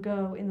surround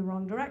go in the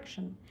wrong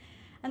direction.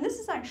 And this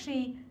is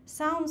actually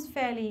sounds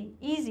fairly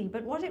easy,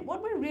 but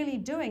what we're really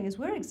doing is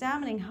we're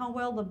examining how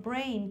well the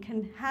brain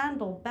can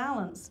handle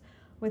balance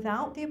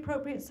without the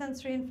appropriate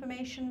sensory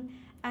information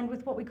and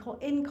with what we call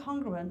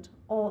incongruent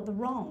or the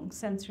wrong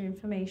sensory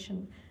information.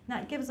 And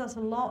that gives us a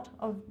lot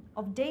of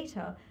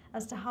data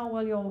as to how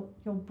well your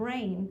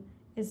brain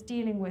is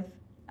dealing with,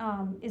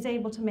 is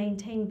able to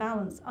maintain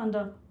balance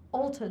under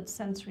altered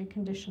sensory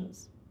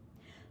conditions.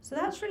 So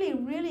that's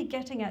really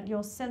getting at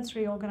your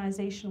sensory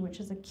organization, which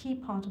is a key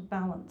part of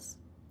balance.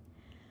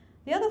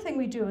 The other thing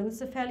we do, and this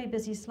is a fairly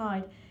busy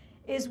slide,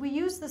 is we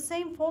use the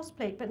same force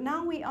plate, but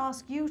now we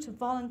ask you to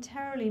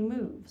voluntarily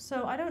move.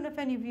 So I don't know if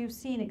any of you have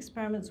seen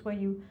experiments where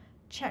you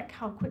check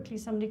how quickly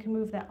somebody can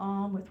move their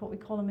arm with what we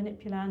call a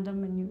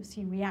manipulandum, and you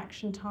see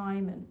reaction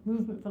time and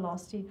movement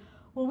velocity.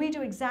 Well, we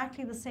do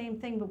exactly the same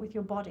thing, but with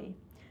your body.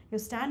 You're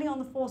standing on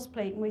the force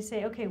plate, and we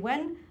say, okay,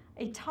 when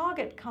a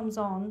target comes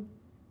on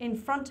in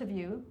front of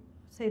you,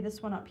 say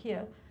this one up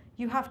here,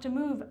 you have to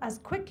move as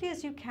quickly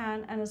as you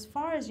can and as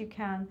far as you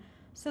can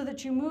so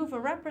that you move a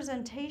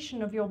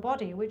representation of your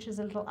body, which is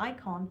a little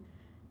icon,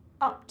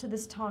 up to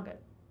this target.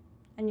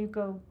 And you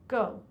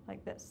go,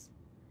 like this.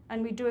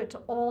 And we do it to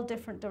all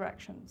different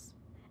directions.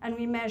 And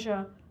we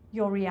measure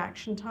your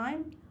reaction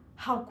time,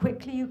 how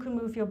quickly you can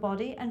move your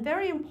body, and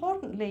very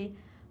importantly,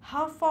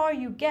 how far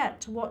you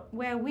get to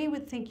where we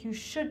would think you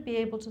should be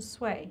able to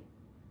sway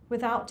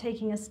without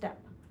taking a step.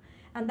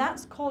 And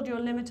that's called your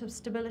limit of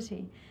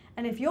stability.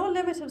 And if your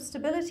limit of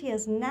stability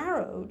is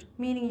narrowed,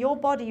 meaning your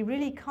body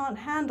really can't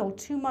handle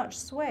too much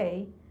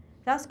sway,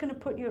 that's going to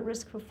put you at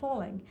risk for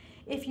falling.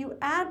 If you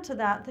add to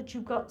that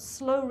you've got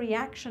slow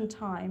reaction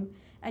time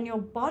and your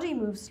body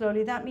moves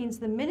slowly, that means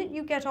the minute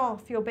you get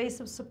off your base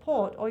of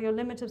support or your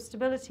limit of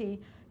stability,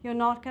 you're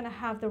not going to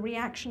have the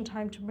reaction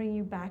time to bring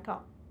you back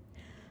up.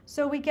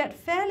 So we get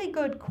fairly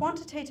good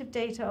quantitative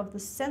data of the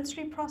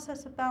sensory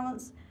process of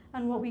balance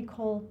and what we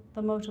call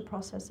the motor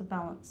process of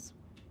balance.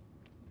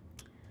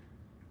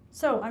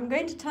 So I'm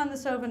going to turn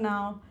this over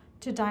now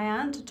to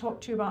Diane to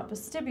talk to you about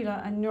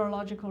vestibular and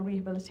neurological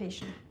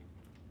rehabilitation.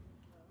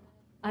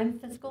 I'm a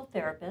physical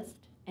therapist,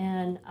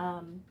 and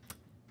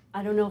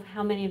I don't know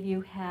how many of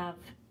you have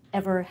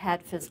ever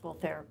had physical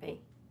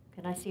therapy.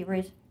 Can I see a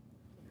raise?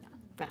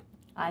 No.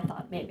 I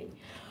thought maybe.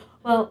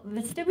 Well,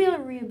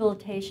 vestibular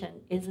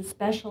rehabilitation is a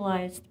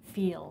specialized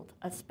field,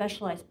 a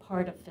specialized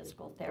part of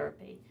physical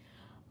therapy.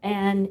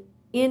 And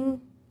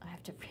I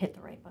have to hit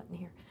the right button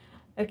here.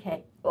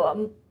 Okay.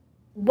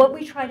 What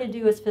we try to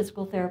do as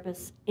physical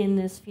therapists in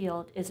this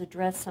field is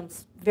address some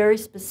very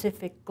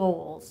specific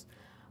goals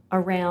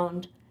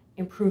around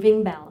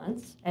improving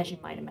balance, as you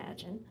might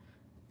imagine,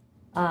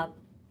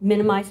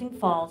 minimizing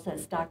falls,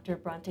 as Dr.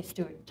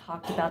 Bronte-Stewart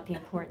talked about the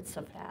importance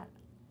of that.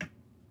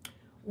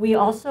 We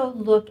also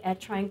look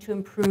at trying to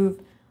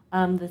improve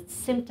the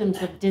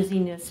symptoms of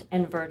dizziness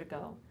and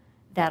vertigo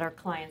that our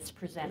clients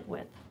present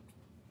with.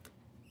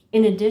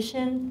 In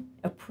addition,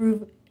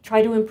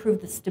 try to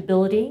improve the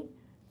stability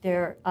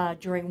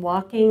during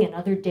walking and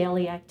other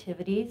daily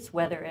activities,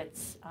 whether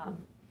it's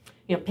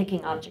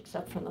picking objects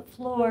up from the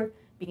floor,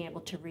 being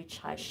able to reach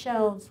high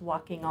shelves,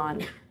 walking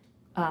on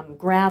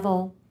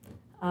gravel.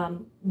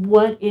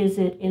 What is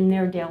it in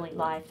their daily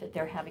life that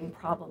they're having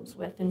problems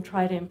with, and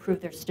try to improve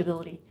their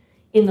stability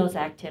in those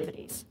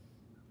activities.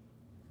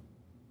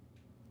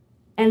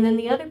 And then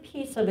the other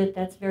piece of it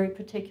that's very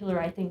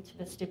particular, I think, to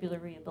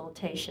vestibular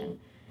rehabilitation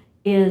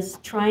is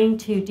trying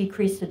to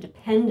decrease the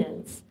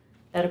dependence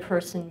that a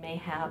person may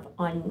have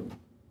on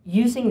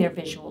using their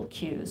visual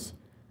cues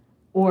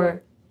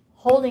or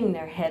holding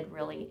their head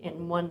really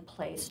in one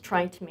place,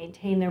 trying to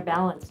maintain their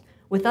balance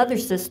with other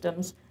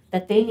systems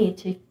that they need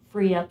to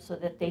free up so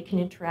that they can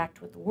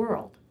interact with the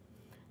world.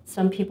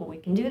 Some people we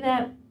can do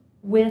that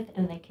with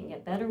and they can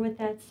get better with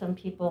that. Some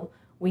people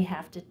we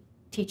have to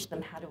teach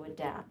them how to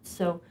adapt.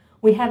 So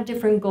we have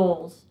different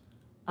goals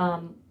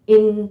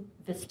in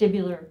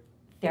vestibular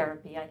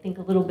therapy, I think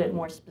a little bit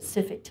more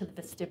specific to the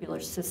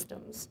vestibular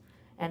systems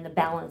and the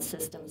balance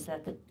systems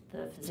that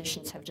the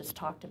physicians have just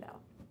talked about.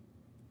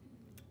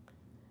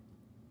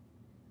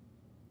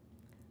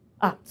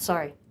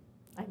 Sorry,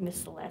 I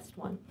missed the last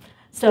one.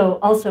 So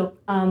also,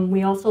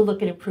 we also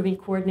look at improving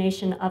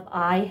coordination of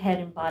eye, head,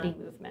 and body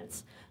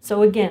movements.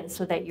 So again,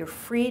 so that you're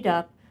freed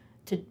up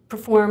to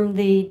perform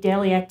the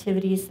daily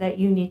activities that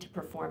you need to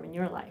perform in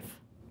your life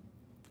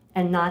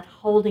and not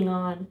holding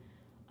on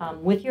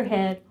with your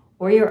head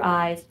or your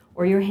eyes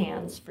or your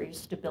hands for your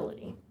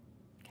stability.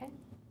 Okay?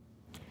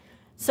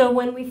 So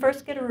when we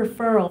first get a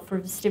referral for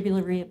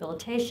vestibular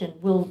rehabilitation,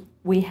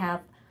 we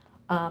have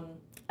an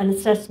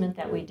assessment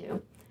that we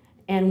do.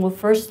 And we'll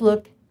first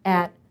look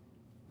at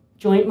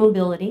joint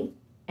mobility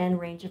and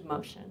range of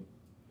motion.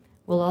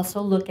 We'll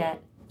also look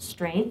at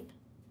strength,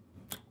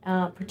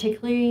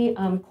 particularly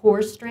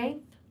core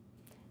strength.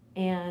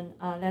 And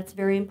that's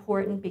very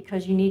important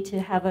because you need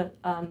to have a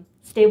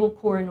stable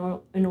core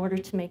in order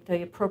to make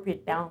the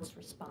appropriate balance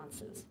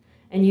responses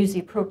and use the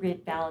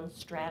appropriate balance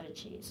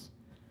strategies.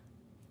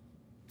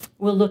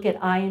 We'll look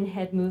at eye and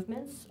head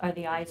movements. Are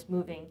the eyes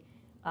moving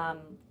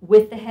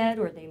with the head,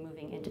 or are they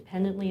moving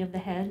independently of the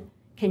head?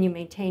 Can you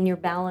maintain your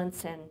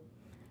balance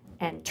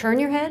and turn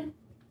your head?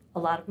 A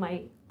lot of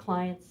my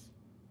clients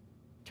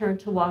turn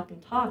to walk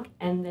and talk,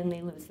 and then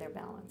they lose their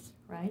balance,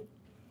 right?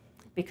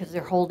 Because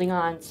they're holding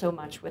on so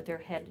much with their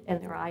head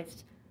and their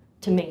eyes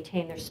to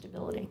maintain their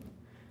stability.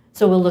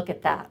 So we'll look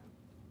at that.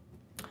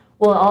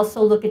 We'll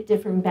also look at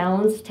different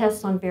balance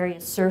tests on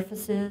various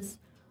surfaces,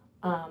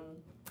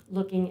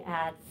 looking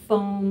at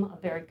foam, a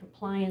very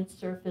compliant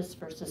surface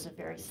versus a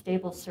very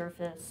stable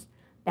surface,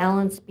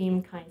 balance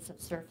beam kinds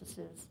of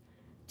surfaces,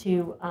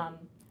 to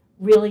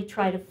really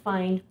try to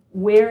find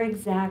where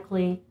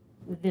exactly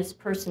this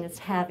person is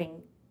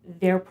having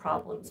their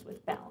problems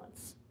with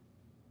balance.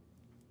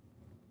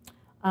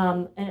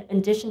 In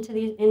addition to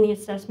in the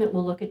assessment,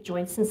 we'll look at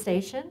joint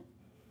sensation,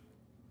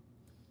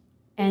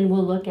 and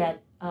we'll look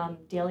at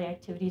daily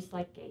activities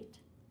like gait.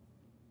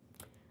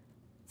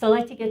 So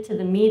I'd like to get to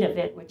the meat of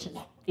it, which is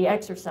the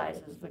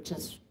exercises, which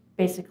is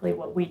basically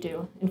what we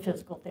do in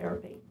physical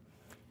therapy.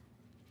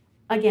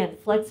 again,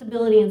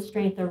 flexibility and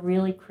strength are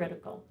really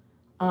critical.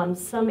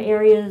 Some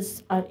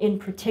areas in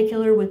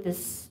particular with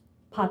this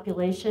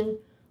population,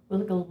 we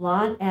look a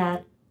lot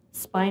at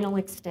spinal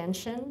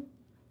extension.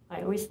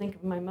 I always think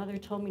of my mother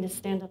told me to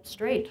stand up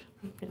straight.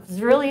 It's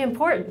really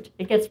important.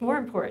 It gets more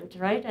important,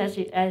 right, as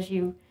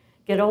you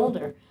get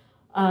older.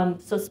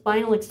 So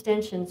spinal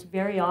extension is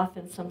very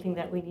often something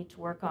that we need to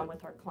work on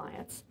with our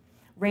clients.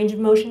 Range of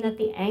motion at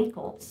the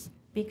ankles,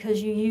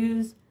 because you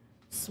use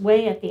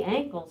sway at the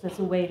ankles as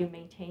a way to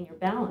maintain your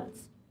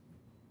balance.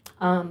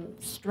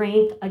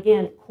 Strength,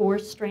 again, core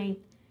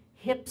strength,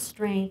 hip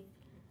strength,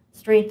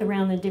 strength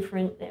around the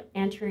different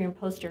anterior and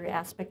posterior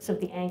aspects of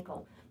the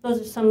ankle. Those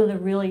are some of the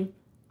really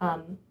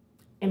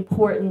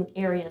important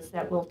areas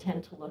that we'll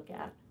tend to look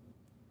at.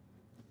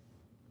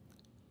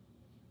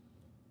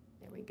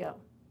 There we go.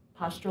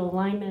 Postural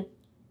alignment,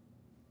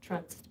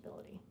 trunk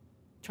stability,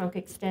 trunk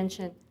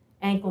extension,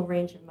 ankle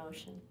range of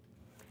motion.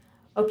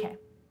 Okay,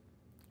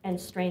 and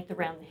strength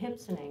around the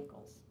hips and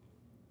ankles.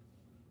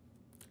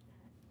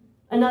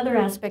 Another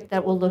aspect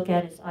that we'll look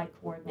at is eye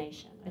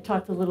coordination. I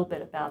talked a little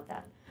bit about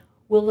that.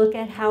 We'll look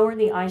at how are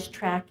the eyes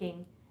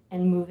tracking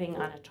and moving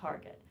on a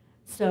target.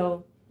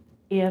 So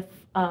if,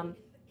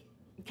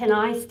 can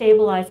I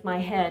stabilize my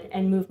head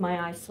and move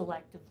my eyes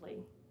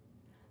selectively?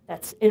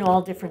 That's in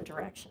all different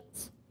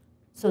directions.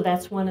 So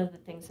that's one of the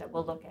things that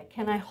we'll look at.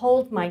 Can I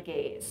hold my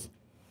gaze?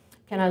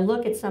 Can I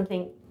look at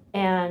something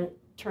and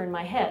turn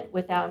my head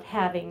without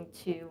having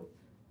to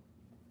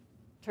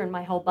turn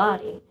my whole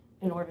body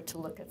in order to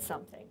look at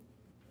something?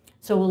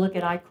 So we'll look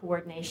at eye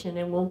coordination,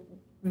 and we'll,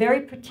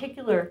 very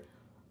particular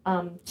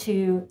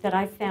that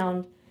I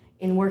found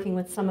in working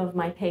with some of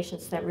my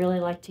patients that really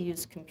like to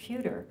use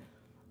computer,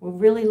 we'll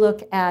really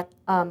look at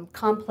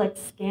complex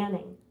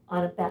scanning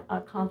on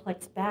a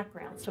complex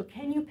background. So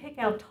can you pick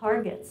out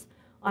targets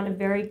on a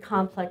very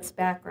complex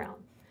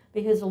background?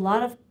 Because a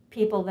lot of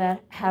people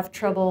that have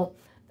trouble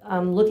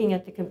looking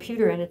at the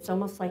computer, and it's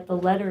almost like the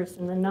letters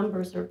and the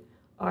numbers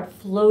are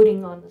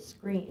floating on the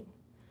screen.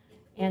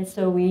 And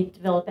so we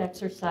develop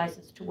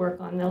exercises to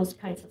work on those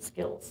kinds of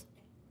skills.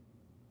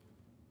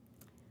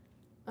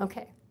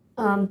 Okay,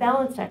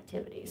 balance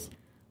activities.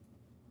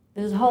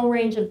 There's a whole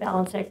range of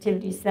balance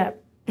activities that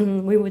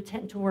we would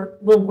tend to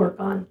will work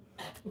on,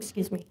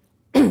 excuse me.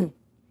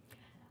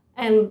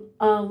 And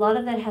a lot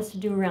of that has to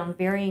do around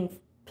varying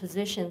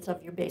positions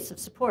of your base of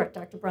support.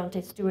 Dr.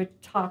 Bronte-Stewart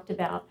talked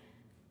about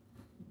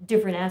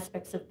different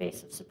aspects of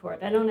base of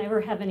support. I don't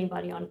ever have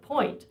anybody on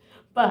point,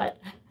 but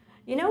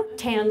you know,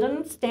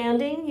 tandem,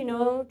 standing, you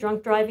know,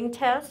 drunk driving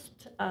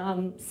test,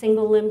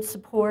 single limb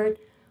support.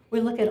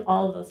 We look at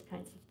all of those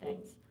kinds of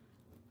things.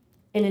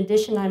 In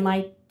addition, I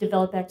might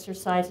develop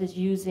exercises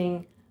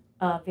using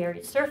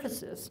various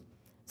surfaces.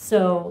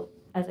 So,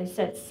 as I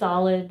said,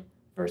 solid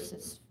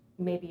versus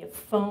maybe a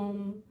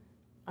foam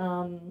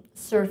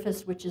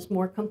surface, which is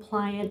more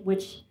compliant,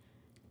 which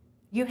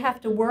you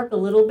have to work a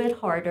little bit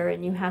harder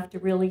and you have to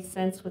really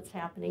sense what's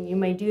happening. You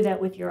may do that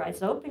with your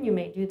eyes open, you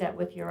may do that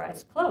with your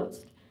eyes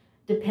closed,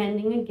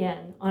 depending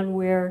again on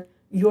where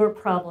your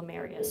problem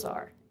areas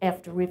are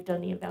after we've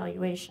done the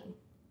evaluation.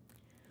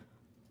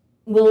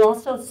 We'll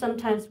also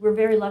sometimes, we're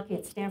very lucky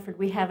at Stanford,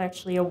 we have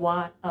actually a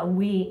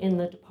Wii in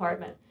the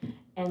department.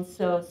 And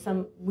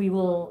so we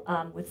will,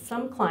 with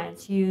some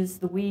clients, use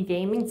the Wii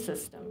gaming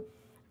system.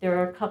 There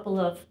are a couple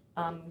of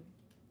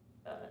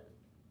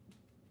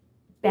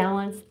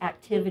balance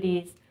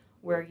activities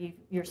where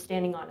you're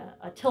standing on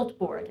a tilt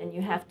board and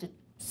you have to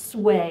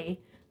sway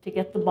to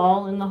get the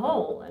ball in the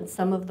hole. And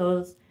some of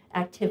those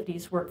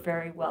activities work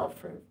very well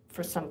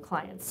for some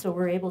clients. So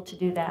we're able to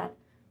do that.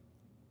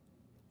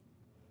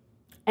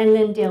 And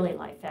then daily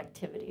life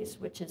activities,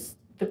 which is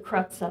the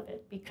crux of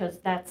it, because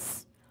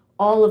that's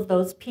all of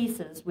those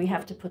pieces we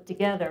have to put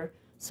together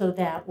so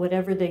that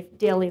whatever the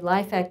daily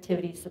life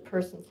activities the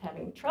person's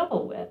having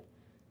trouble with,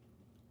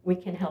 we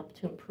can help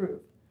to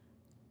improve.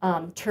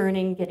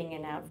 Turning, getting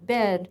in and out of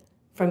bed,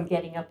 from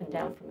getting up and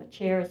down from a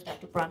chair, as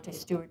Dr.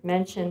 Bronte-Stewart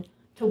mentioned,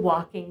 to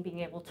walking, being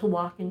able to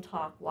walk and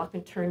talk, walk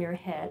and turn your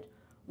head,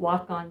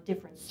 walk on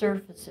different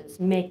surfaces,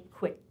 make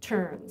quick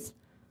turns,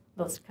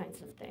 those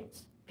kinds of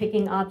things.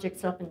 Picking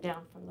objects up and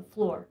down from the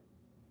floor.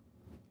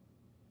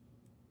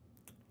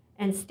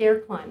 And stair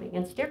climbing.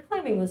 And stair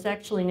climbing was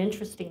actually an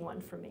interesting one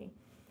for me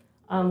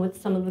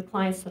with some of the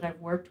clients that I've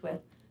worked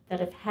with that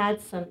have had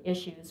some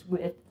issues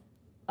with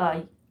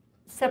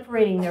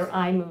separating their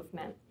eye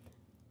movement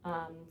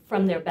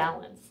from their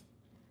balance.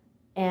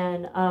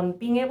 And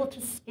being able to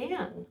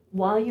scan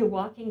while you're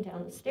walking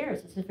down the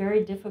stairs is a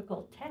very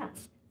difficult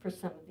task for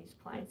some of these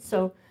clients.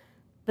 So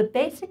the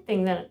basic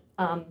thing that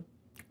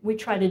we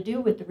try to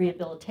do with the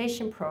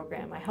rehabilitation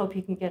program, I hope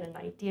you can get an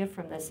idea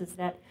from this, is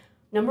that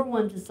number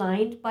one,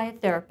 designed by a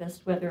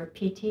therapist, whether a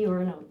PT or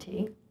an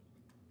OT,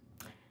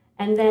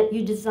 and that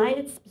you design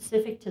it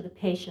specific to the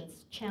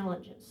patient's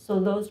challenges. So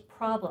those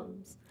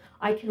problems,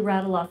 I can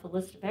rattle off a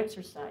list of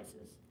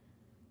exercises.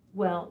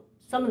 Well,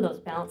 some of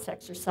those balance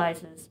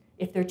exercises,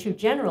 if they're too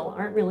general,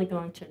 aren't really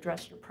going to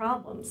address your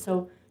problems.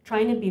 So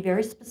trying to be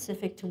very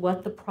specific to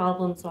what the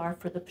problems are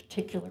for the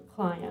particular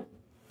client.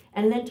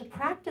 and then to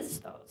practice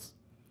those.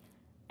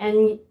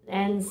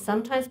 And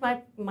sometimes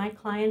my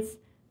clients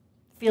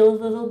feel a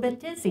little bit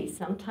dizzy.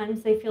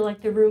 Sometimes they feel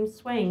like the room's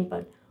swaying,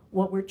 but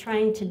what we're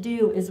trying to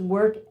do is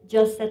work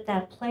just at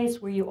that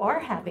place where you are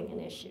having an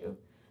issue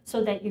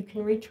so that you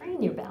can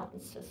retrain your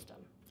balance system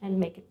and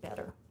make it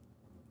better.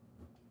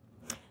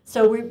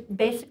 So we're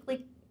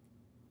basically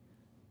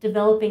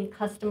developing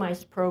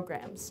customized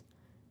programs,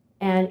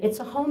 and it's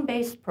a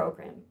home-based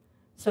program.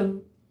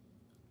 So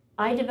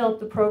I develop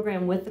the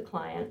program with the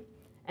client,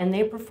 and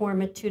they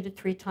perform it 2 to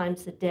 3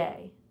 times a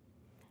day.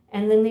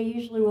 And then they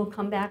usually will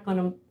come back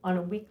on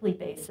a weekly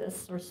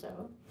basis or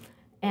so.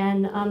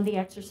 And the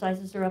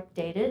exercises are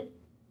updated,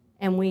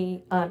 and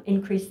we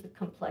increase the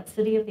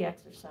complexity of the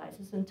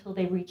exercises until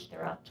they reach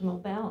their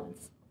optimal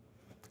balance.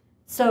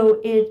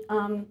 So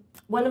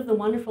one of the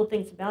wonderful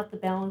things about the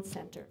Balance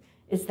Center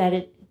is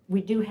that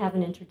we do have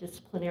an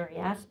interdisciplinary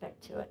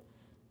aspect to it.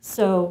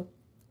 So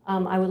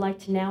I would like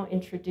to now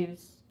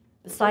introduce,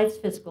 besides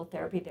physical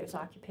therapy, there's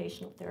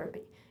occupational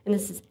therapy. And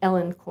this is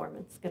Ellen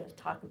Corman, who's going to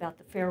talk about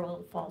the Farewell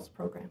to Falls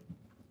program.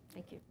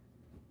 Thank you.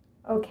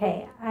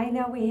 Okay, I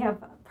know we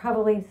have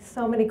probably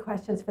so many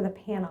questions for the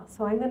panel,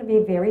 so I'm going to be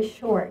very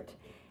short.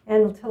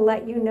 And to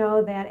let you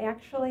know that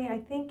actually, I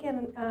think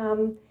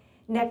in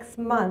next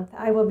month,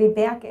 I will be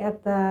back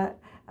at the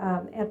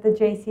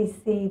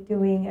JCC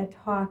doing a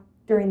talk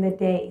during the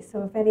day.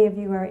 So if any of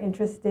you are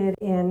interested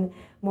in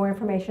more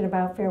information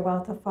about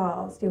Farewell to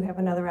Falls, you have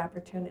another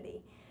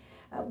opportunity.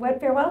 What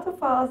Farewell to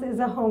Falls is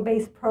a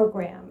home-based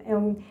program,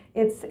 and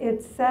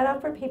it's set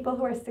up for people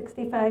who are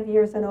 65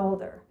 years and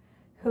older,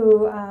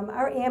 who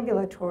are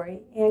ambulatory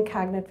and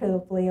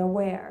cognitively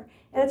aware.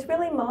 And it's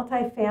really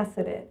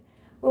multifaceted.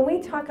 When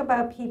we talk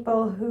about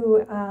people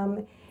who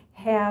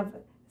have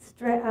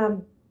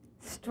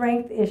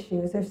strength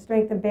issues or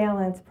strength and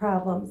balance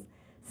problems,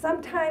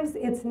 sometimes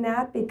it's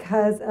not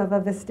because of a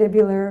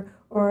vestibular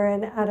or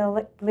an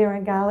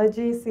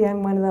otolaryngology. See,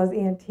 I'm one of those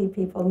ENT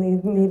people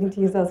needing to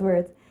use those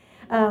words.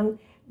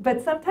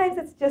 But sometimes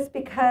it's just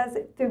because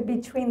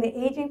between the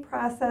aging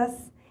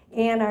process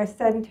and our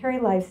sedentary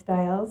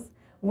lifestyles,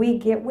 we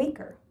get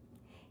weaker.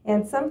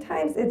 And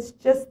sometimes it's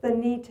just the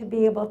need to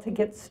be able to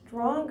get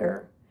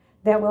stronger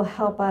that will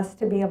help us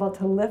to be able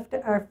to lift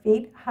our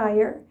feet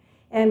higher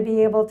and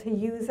be able to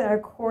use our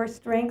core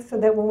strength so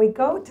that when we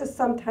go to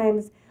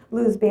sometimes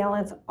lose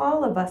balance,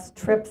 all of us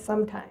trip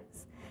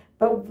sometimes.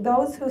 But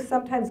those who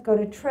sometimes go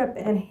to trip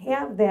and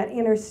have that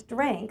inner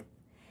strength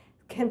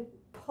can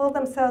pull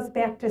themselves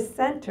back to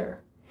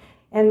center.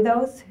 And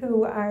those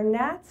who are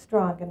not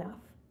strong enough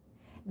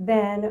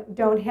then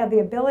don't have the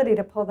ability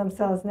to pull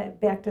themselves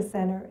back to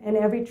center, and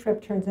every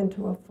trip turns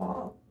into a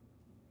fall.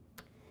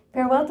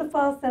 Farewell to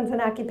Falls sends an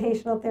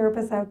occupational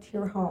therapist out to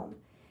your home.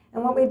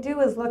 And what we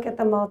do is look at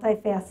the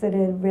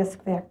multifaceted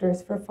risk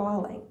factors for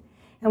falling.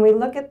 And we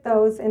look at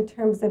those in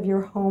terms of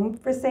your home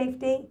for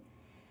safety.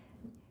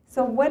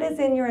 So what is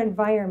in your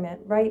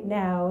environment right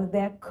now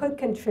that could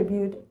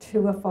contribute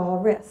to a fall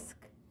risk?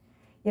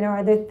 You know,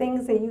 are there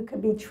things that you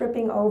could be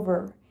tripping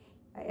over?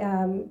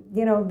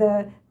 You know,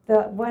 the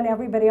one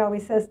everybody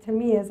always says to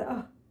me is,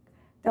 oh,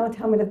 don't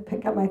tell me to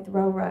pick up my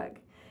throw rug.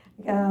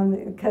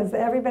 Because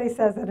everybody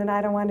says it and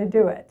I don't want to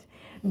do it.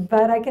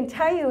 But I can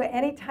tell you,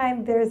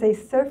 anytime there's a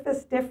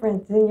surface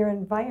difference in your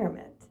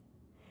environment,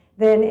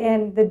 then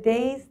in the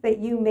days that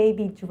you may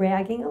be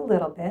dragging a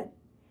little bit,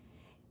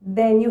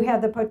 then you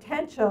have the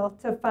potential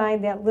to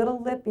find that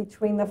little lip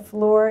between the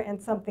floor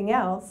and something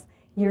else.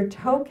 Your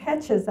toe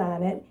catches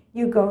on it,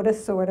 you go to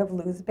sort of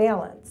lose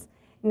balance.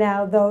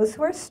 Now, those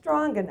who are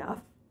strong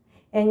enough,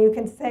 and you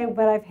can say,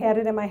 but I've had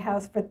it in my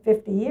house for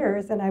 50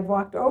 years and I've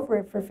walked over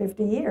it for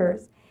 50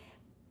 years.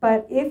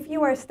 But if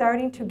you are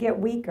starting to get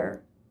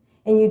weaker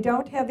and you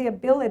don't have the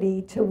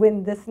ability to,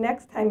 when this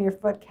next time your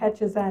foot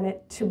catches on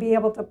it, to be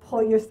able to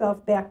pull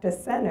yourself back to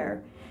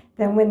center,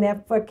 then when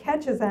that foot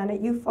catches on it,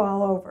 you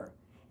fall over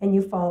and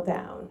you fall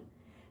down.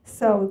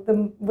 So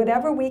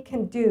whatever we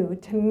can do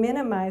to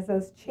minimize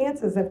those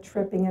chances of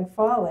tripping and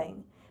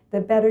falling,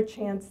 the better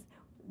chance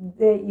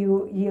that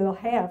you'll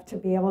have to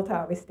be able to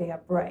always stay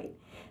upright.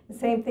 The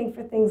same thing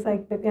for things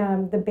like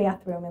the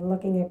bathroom and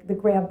looking at the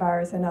grab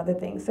bars and other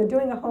things. So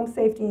doing a home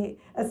safety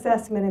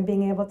assessment and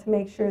being able to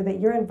make sure that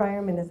your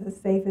environment is as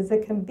safe as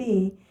it can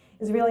be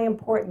is really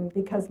important,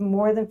 because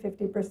more than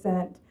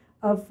 50%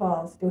 of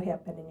falls do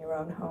happen in your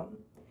own home.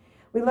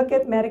 We look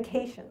at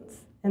medications,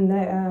 and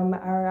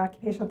our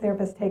occupational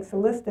therapist takes a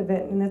list of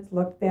it, and it's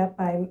looked at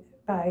by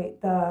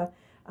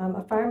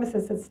a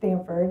pharmacist at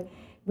Stanford.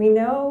 We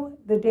know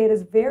the data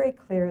is very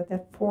clear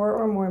that 4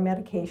 or more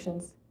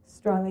medications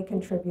strongly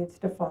contributes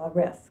to fall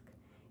risk.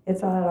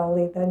 It's not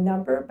only the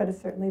number, but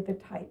it's certainly the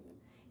type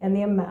and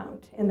the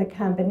amount and the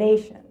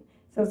combination.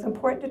 So it's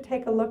important to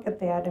take a look at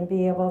that and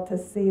be able to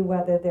see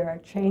whether there are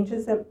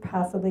changes that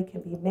possibly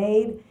can be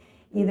made,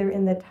 either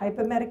in the type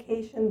of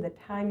medication, the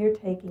time you're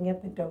taking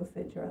it, the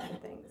dosage, or other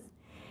things.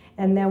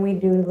 And then we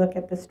do look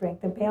at the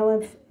strength and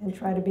balance and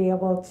try to be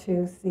able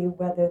to see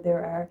whether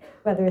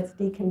it's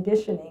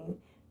deconditioning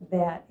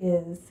that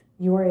is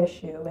your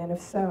issue, and if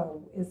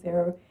so, is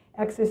there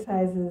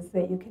exercises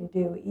that you can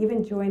do,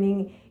 even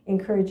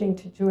encouraging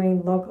to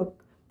join local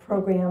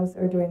programs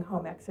or doing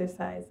home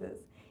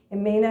exercises. It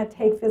may not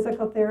take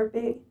physical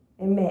therapy,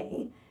 it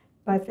may,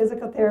 but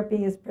physical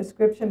therapy is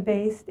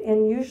prescription-based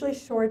and usually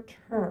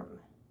short-term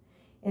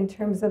in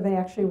terms of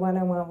actually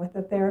one-on-one with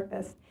a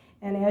therapist.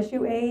 And as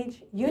you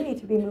age, you need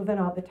to be moving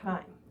all the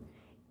time,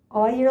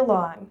 all year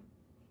long,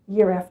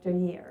 year after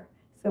year.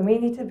 So we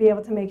need to be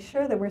able to make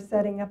sure that we're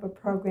setting up a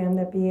program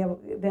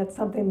that's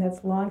something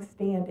that's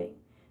long-standing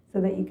so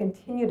that you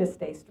continue to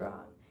stay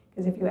strong.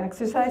 Because if you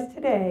exercise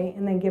today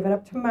and then give it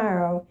up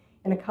tomorrow,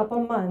 in a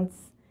couple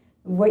months,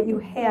 what you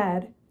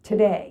had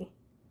today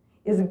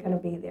isn't going to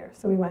be there.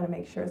 So we want to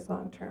make sure it's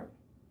long-term.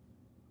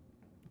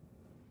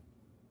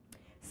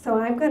 So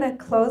I'm going to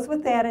close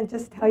with that and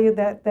just tell you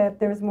that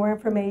there's more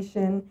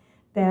information,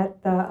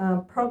 that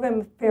the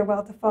program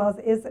Farewell to Falls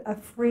is a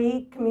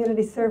free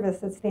community service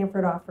that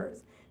Stanford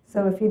offers.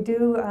 So if you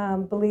do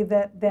believe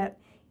that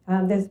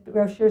there's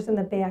brochures in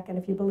the back, and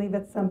if you believe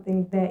it's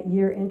something that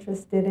you're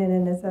interested in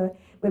and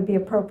would be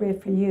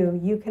appropriate for you,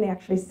 you can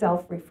actually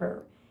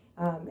self-refer.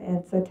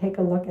 And so take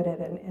a look at it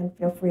and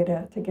feel free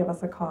to give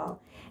us a call.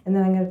 And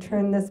then I'm going to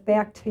turn this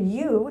back to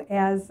you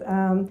as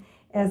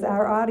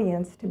our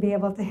audience to be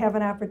able to have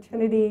an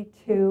opportunity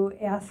to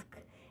ask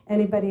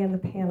anybody in the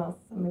panel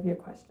some of your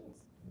questions.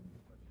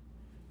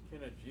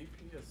 Can a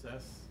GP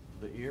assess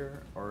the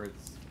ear, or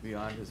it's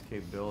beyond his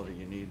capability?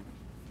 You need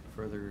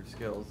further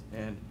skills.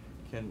 And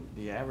can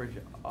the average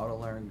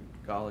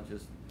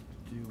otolaryngologist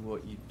do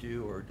what you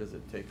do, or does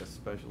it take a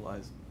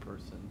specialized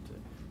person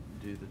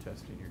to do the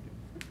testing you're doing?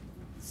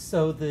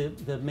 So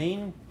the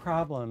main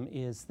problem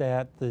is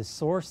that the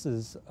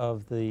sources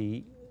of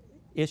the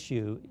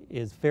issue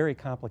is very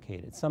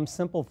complicated. Some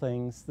simple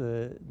things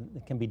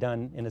can be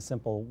done in a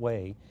simple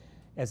way.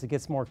 As it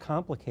gets more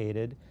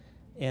complicated,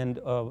 and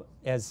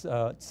as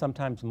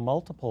sometimes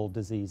multiple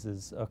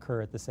diseases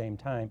occur at the same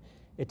time,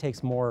 it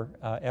takes more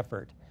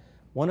effort.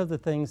 One of the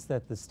things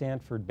that the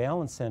Stanford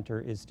Balance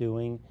Center is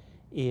doing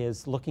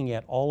is looking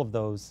at all of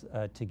those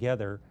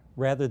together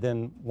rather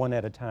than one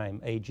at a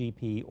time, a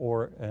GP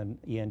or an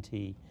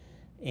ENT,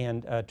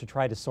 and to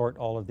try to sort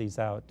all of these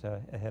out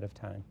ahead of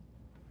time.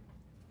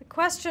 The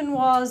question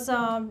was,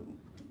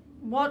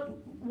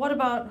 what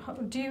about,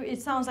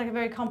 it sounds like a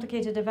very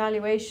complicated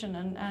evaluation,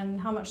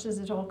 and how much does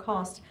it all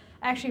cost?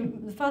 Actually,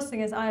 the first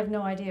thing is I have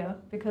no idea,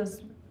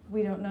 because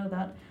we don't know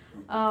that.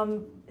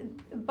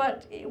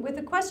 But with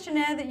the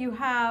questionnaire that you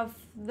have,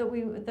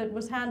 that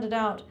was handed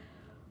out,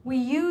 we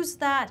use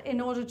that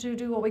in order to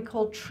do what we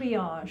call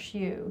triage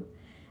you.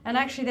 And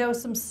actually there were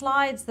some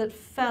slides that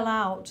fell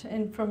out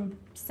from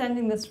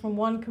sending this from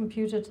one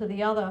computer to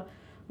the other,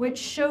 which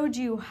showed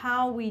you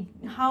how we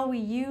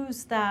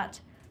use that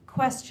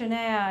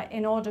questionnaire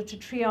in order to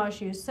triage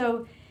you.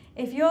 So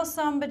if you're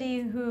somebody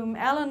whom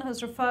Ellen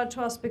has referred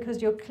to us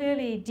because you're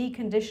clearly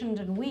deconditioned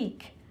and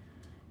weak,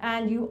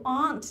 and you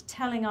aren't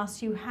telling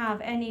us you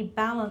have any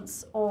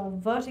balance or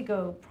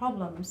vertigo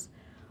problems,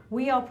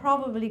 we are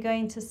probably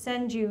going to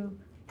send you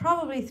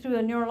probably through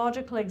a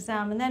neurological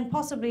exam, and then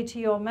possibly to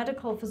your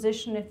medical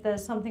physician if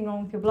there's something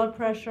wrong with your blood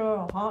pressure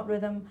or heart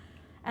rhythm,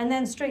 and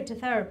then straight to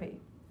therapy.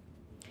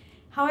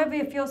 However,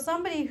 if you're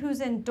somebody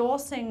who's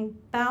endorsing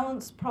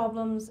balance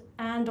problems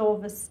and or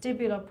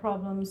vestibular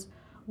problems,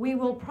 we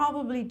will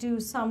probably do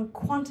some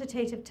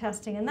quantitative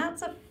testing, and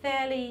that's a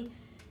fairly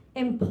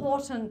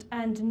important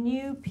and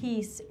new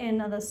piece in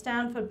the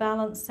Stanford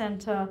Balance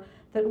Center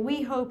that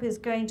we hope is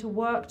going to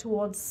work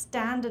towards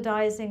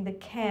standardizing the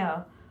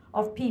care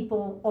of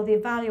people, or the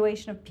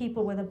evaluation of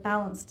people with a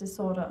balance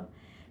disorder,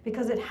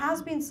 because it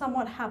has been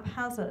somewhat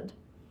haphazard.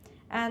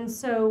 And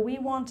so we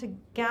want to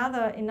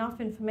gather enough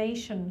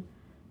information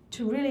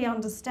to really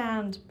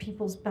understand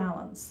people's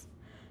balance.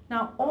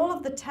 Now, all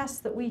of the tests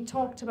that we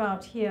talked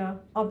about here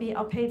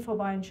are paid for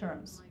by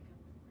insurance.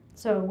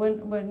 So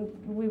when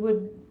we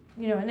would,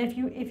 and if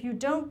you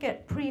don't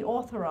get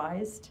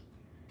pre-authorized,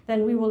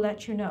 then we will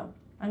let you know,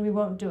 and we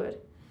won't do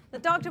it. The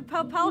Dr.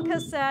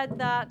 Popelka said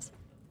that,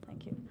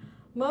 thank you,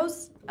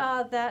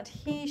 that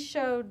he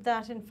showed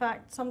that, in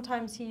fact,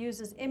 sometimes he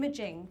uses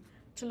imaging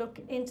to look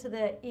into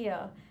their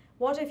ear.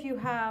 What if you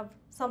have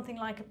something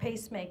like a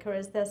pacemaker?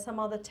 Is there some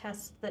other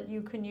test that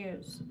you can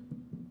use?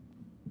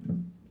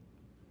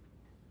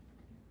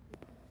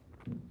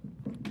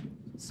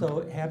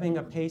 So having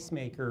a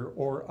pacemaker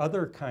or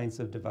other kinds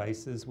of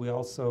devices, we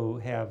also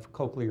have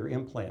cochlear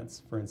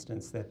implants, for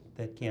instance,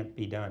 that can't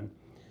be done.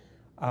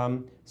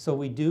 So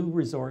we do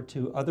resort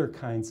to other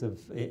kinds of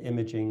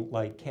imaging,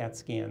 like CAT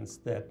scans,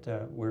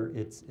 where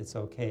it's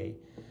okay.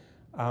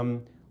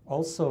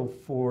 Also,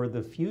 for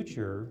the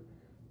future,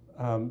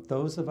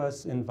 those of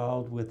us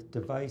involved with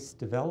device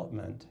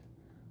development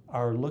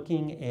are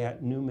looking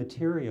at new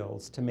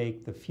materials to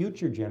make the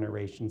future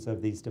generations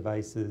of these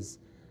devices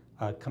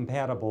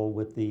compatible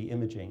with the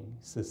imaging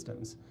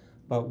systems.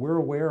 But we're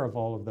aware of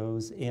all of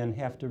those and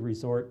have to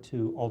resort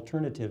to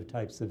alternative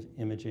types of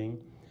imaging.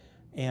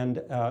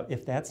 And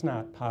if that's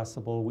not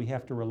possible, we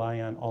have to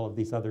rely on all of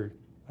these other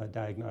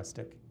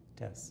diagnostic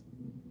tests.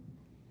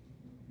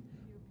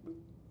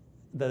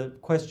 the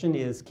question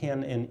is,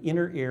 can an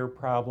inner ear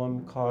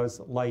problem cause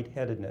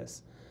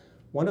lightheadedness?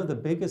 One of the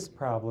biggest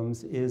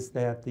problems is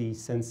that the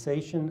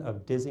sensation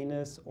of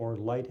dizziness or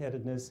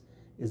lightheadedness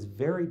is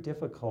very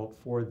difficult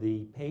for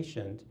the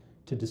patient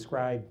to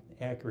describe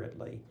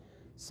accurately.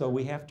 So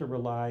we have to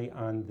rely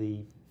on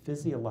the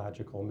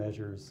physiological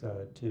measures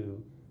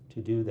to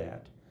do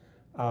that.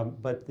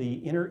 But the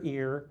inner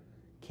ear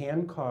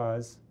can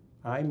cause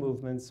eye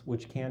movements,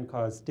 which can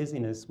cause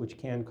dizziness, which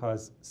can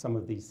cause some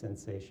of these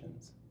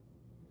sensations.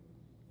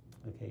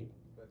 Okay,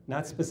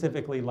 not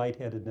specifically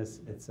lightheadedness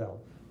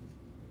itself.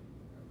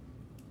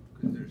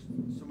 Because there's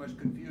so much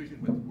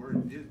confusion with the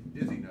word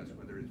dizziness,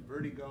 whether it's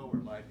vertigo or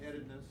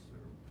lightheadedness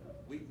or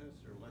weakness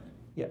or what.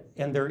 Yeah,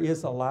 and there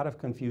is a lot of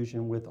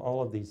confusion with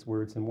all of these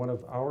words, and one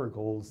of our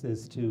goals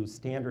is to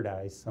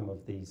standardize some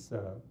of these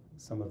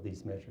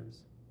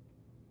measures.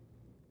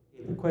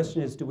 The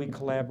question is, do we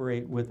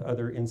collaborate with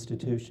other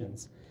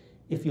institutions?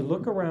 If you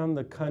look around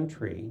the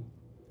country,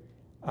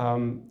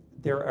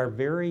 there are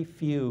very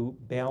few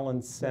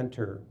balance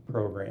center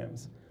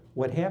programs.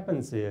 What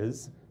happens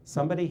is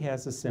somebody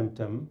has a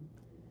symptom,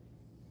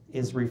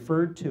 is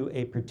referred to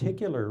a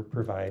particular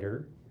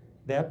provider,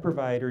 that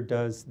provider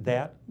does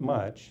that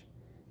much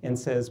and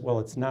says, well,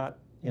 it's not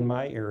in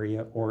my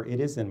area or it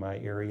is in my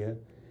area,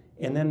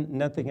 and then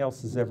nothing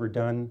else is ever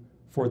done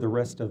for the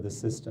rest of the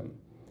system.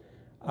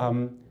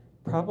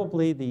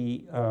 Probably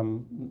the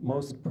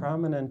most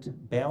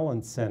prominent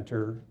balance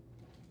center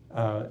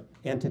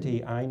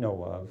entity I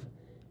know of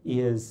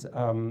is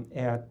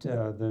at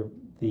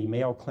the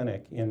Mayo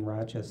Clinic in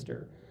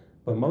Rochester.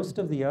 But most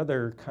of the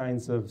other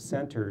kinds of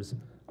centers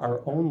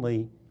are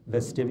only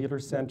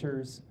vestibular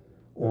centers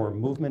or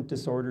movement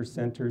disorder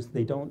centers.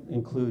 They don't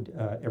include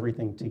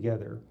everything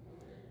together.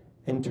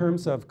 In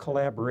terms of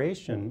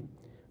collaboration,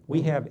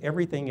 we have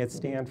everything at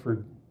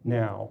Stanford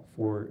now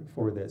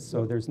for this.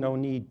 So there's no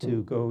need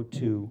to go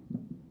to,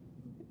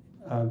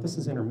 this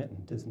is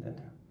intermittent, isn't it?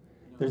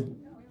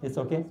 It's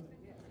okay?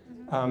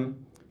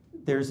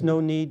 There's no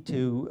need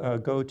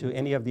to go to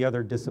any of the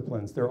other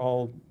disciplines. They're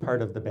all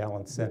part of the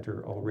Balance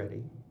Center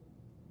already.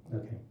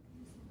 Okay.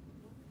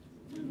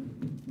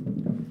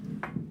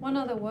 One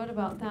other word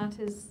about that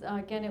is,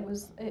 again, it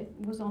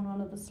was on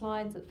one of the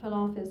slides that fell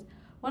off, is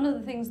one of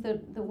the things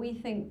that we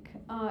think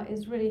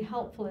is really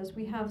helpful is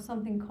we have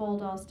something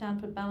called our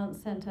Stanford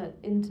Balance Center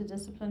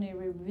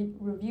Interdisciplinary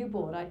Review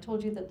Board. I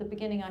told you that at the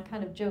beginning I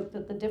kind of joked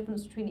that the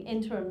difference between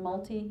inter and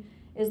multi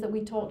is that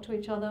we talk to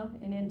each other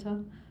in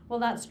inter. Well,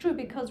 that's true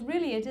because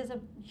really it is a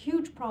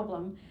huge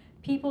problem.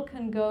 People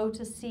can go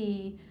to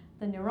see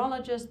the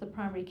neurologist, the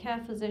primary care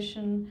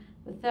physician,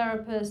 the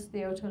therapist, the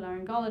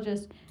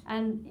otolaryngologist,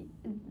 and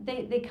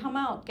they come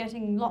out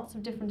getting lots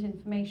of different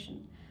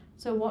information.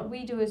 So what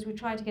we do is we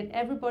try to get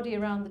everybody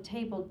around the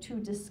table to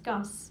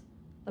discuss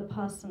the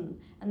person,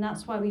 and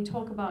that's why we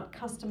talk about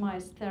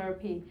customized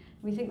therapy.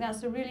 We think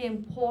that's a really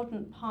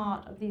important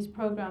part of these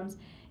programs.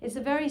 It's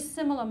a very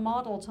similar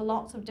model to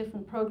lots of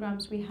different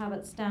programs we have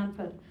at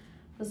Stanford.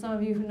 For some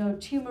of you who know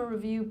tumor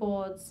review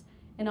boards,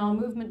 in our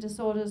movement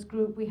disorders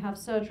group, we have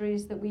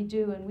surgeries that we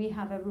do, and we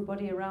have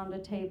everybody around a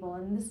table.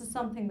 And this is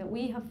something that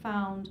we have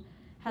found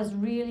has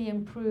really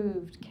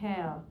improved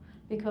care,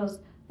 because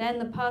then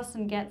the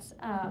person gets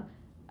a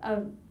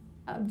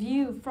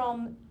view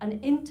from an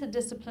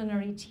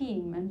interdisciplinary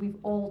team, and we've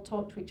all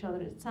talked to each other.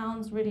 It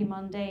sounds really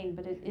mundane,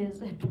 but it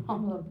is a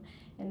problem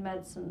in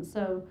medicine.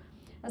 So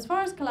as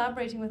far as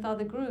collaborating with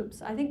other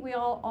groups, I think we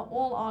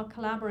all are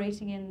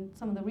collaborating in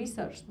some of the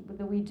research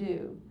that we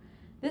do.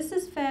 This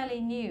is fairly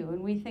new,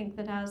 and we think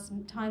that as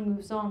time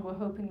moves on, we're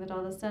hoping that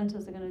other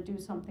centers are going to do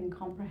something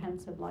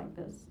comprehensive like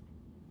this.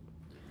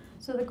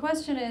 So the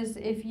question is,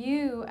 if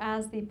you,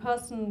 as the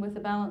person with a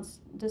balance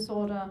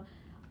disorder,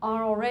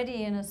 are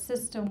already in a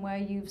system where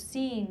you've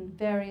seen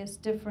various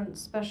different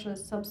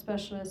specialists,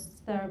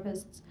 subspecialists,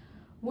 therapists,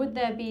 would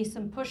there be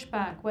some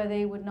pushback where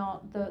they would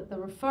not, the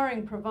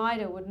referring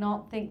provider would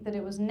not think that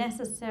it was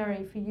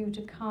necessary for you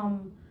to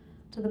come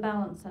to the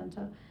balance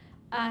center?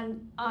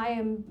 And I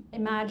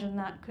imagine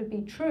that could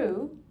be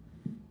true.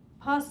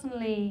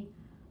 Personally,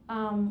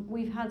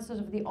 we've had sort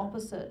of the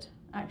opposite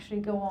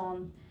actually go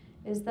on,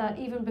 is that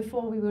even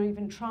before we were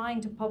even trying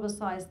to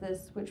publicize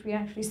this, which we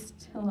actually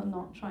still are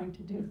not trying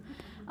to do,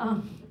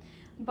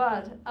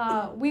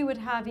 we would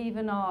have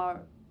even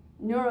our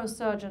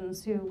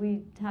neurosurgeons who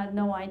we had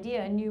no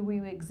idea knew we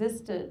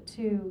existed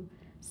to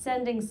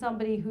sending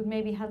somebody who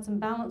maybe had some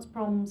balance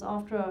problems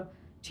after a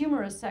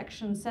tumor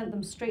resection, sent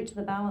them straight to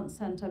the balance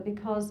center,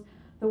 because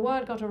the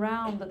word got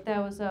around that there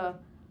was a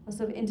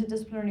sort of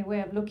interdisciplinary way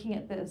of looking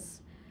at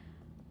this.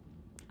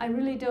 I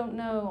really don't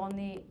know on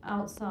the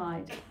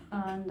outside,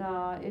 and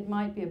it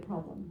might be a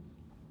problem.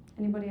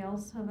 Anybody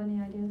else have any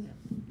ideas?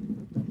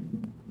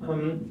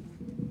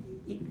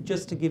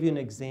 Just to give you an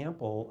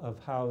example of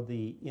how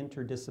the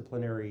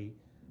interdisciplinary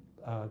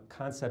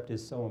concept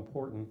is so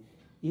important,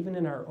 even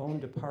in our own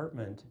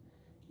department,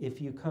 if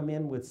you come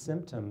in with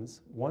symptoms,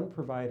 one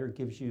provider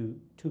gives you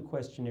 2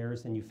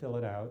 questionnaires and you fill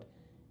it out,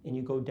 and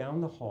you go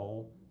down the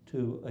hall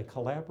to a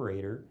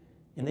collaborator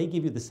and they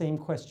give you the same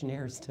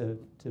questionnaires to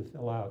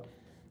fill out.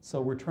 So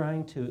we're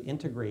trying to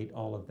integrate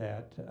all of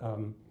that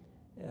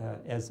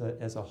as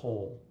a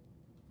whole.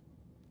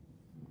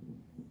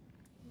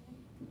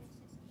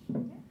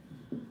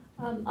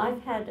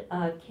 I've had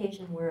an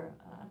occasion where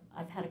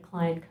I've had a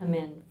client come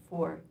in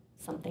for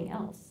something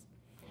else,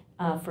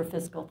 for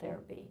physical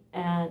therapy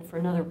and for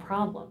another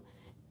problem,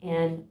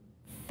 and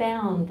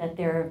found that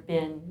there have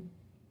been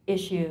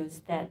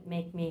issues that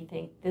make me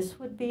think this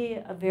would be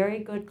a very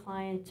good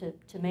client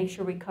to make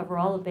sure we cover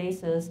all the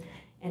bases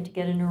and to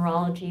get a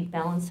neurology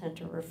balance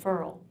center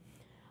referral,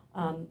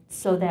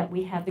 so that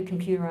we have the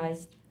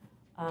computerized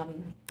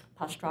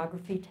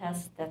postrography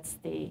test. That's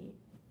the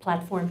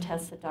platform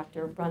test that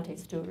Dr.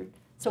 Bronte-Stewart.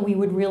 So we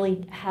would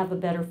really have a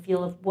better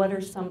feel of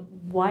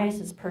why is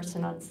this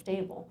person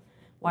unstable?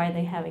 Why are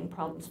they having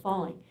problems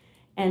falling?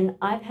 And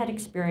I've had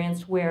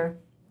experience where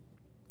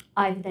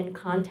I've then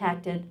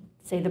contacted,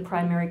 say, the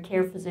primary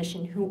care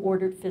physician who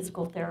ordered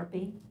physical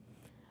therapy,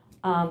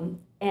 and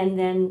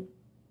then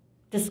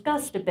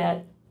discussed a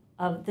bit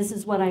of, this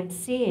is what I'm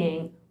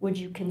seeing, would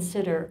you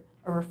consider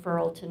a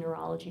referral to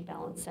Neurology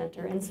Balance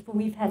Center? And so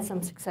we've had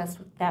some success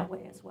that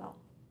way as well.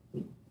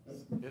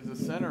 Is the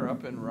center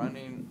up and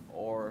running,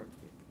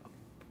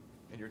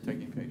 and you're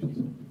taking patients?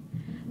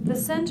 The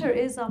center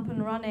is up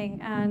and running,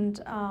 and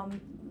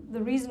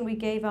the reason we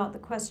gave out the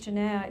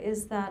questionnaire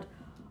is that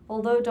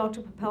although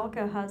Dr.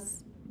 Popelka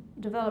has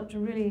developed a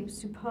really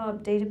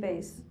superb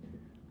database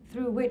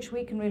through which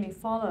we can really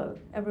follow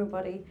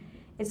everybody,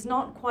 it's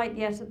not quite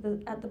yet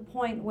at the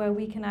point where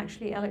we can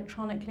actually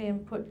electronically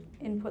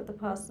input the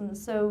person.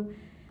 So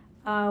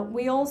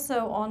we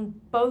also, on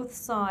both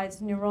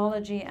sides,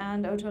 neurology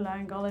and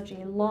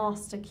otolaryngology,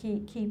 lost a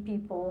key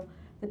people.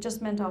 That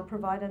just meant our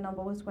provider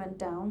number went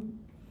down.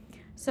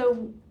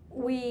 So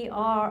we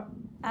are,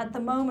 at the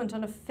moment,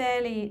 on a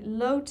fairly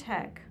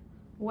low-tech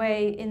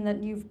way in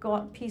that you've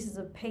got pieces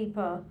of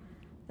paper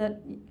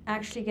that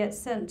actually get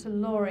sent to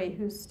Laurie,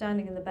 who's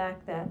standing in the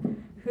back there,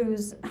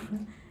 who's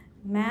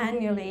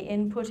manually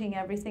inputting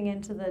everything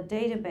into the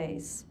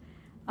database.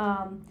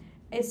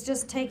 It's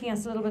just taking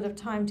us a little bit of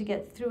time to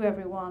get through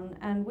everyone,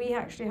 and we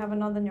actually have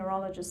another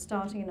neurologist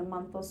starting in a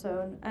month or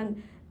so,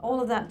 and all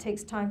of that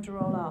takes time to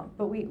roll out.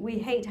 But we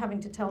hate having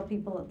to tell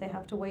people that they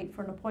have to wait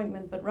for an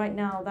appointment, but right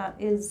now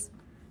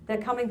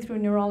they're coming through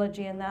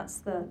neurology, and that's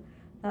the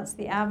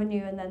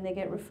avenue, and then they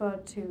get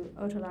referred to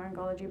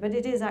otolaryngology. But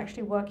it is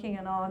actually working,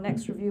 and our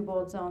next review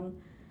board's on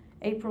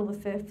April the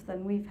 5th,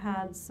 and we've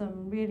had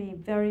some really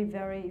very,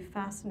 very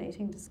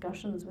fascinating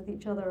discussions with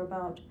each other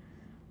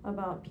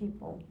about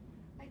people.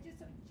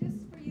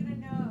 Just for you to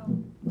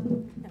know,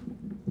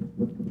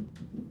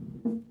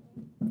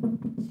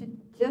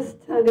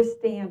 just to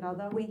understand,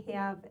 although we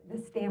have the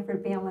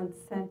Stanford Balance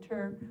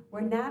Center, we're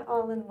not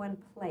all in one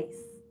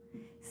place.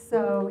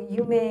 So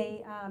you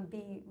may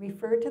be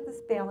referred to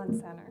this Balance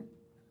Center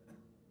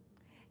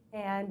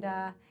and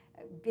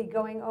be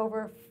going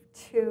over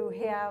to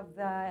have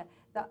the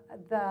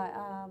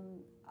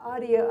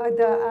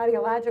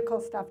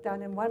audiological stuff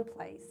done in one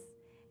place,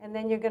 and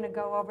then you're going to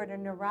go over to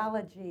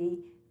neurology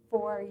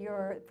for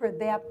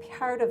that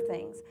part of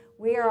things.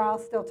 We are all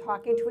still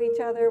talking to each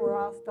other. We're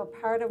all still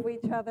part of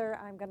each other.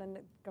 I'm going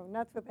to go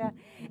nuts with that.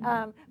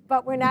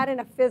 But we're not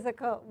in a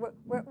physical,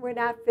 we're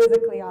not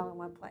physically all in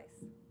one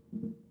place.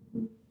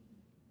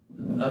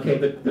 Okay,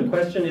 the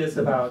question is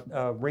about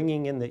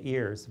ringing in the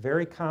ears.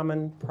 Very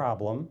common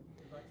problem.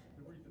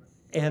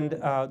 And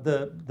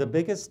the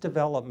biggest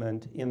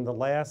development in the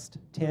last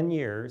 10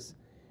 years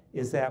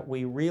is that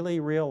we really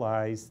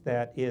realize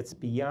that it's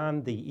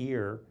beyond the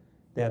ear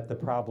that the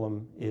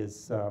problem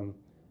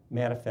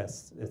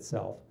manifests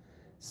itself.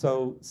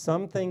 So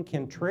something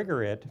can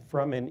trigger it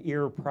from an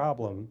ear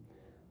problem,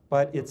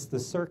 but it's the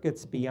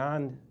circuits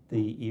beyond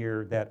the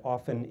ear that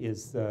often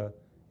is the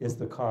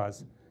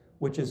cause,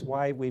 which is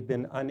why we've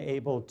been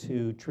unable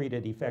to treat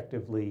it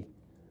effectively.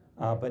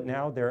 But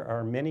now there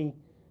are many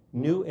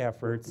new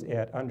efforts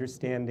at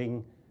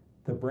understanding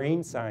the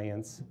brain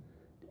science,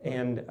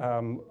 and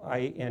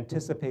I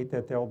anticipate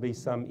that there'll be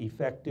some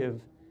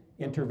effective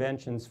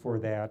interventions for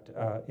that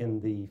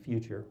in the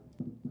future.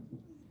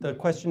 The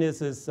question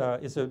is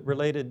it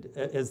related,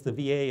 is the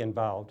VA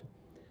involved?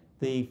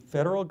 The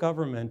federal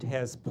government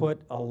has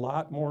put a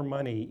lot more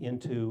money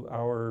into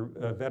our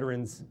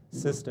veterans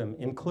system,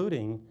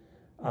 including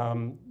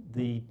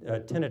the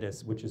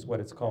tinnitus, which is what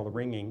it's called, the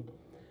ringing.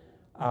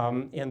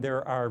 And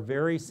there are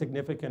very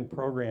significant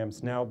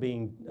programs now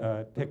being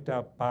picked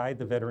up by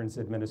the Veterans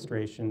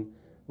Administration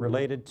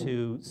related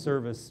to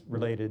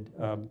service-related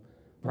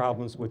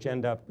problems which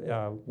end up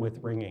with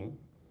ringing.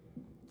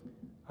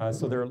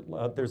 So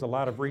there's a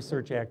lot of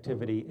research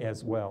activity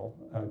as well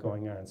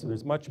going on. So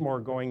there's much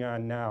more going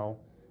on now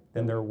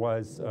than there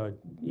was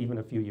even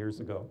a few years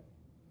ago.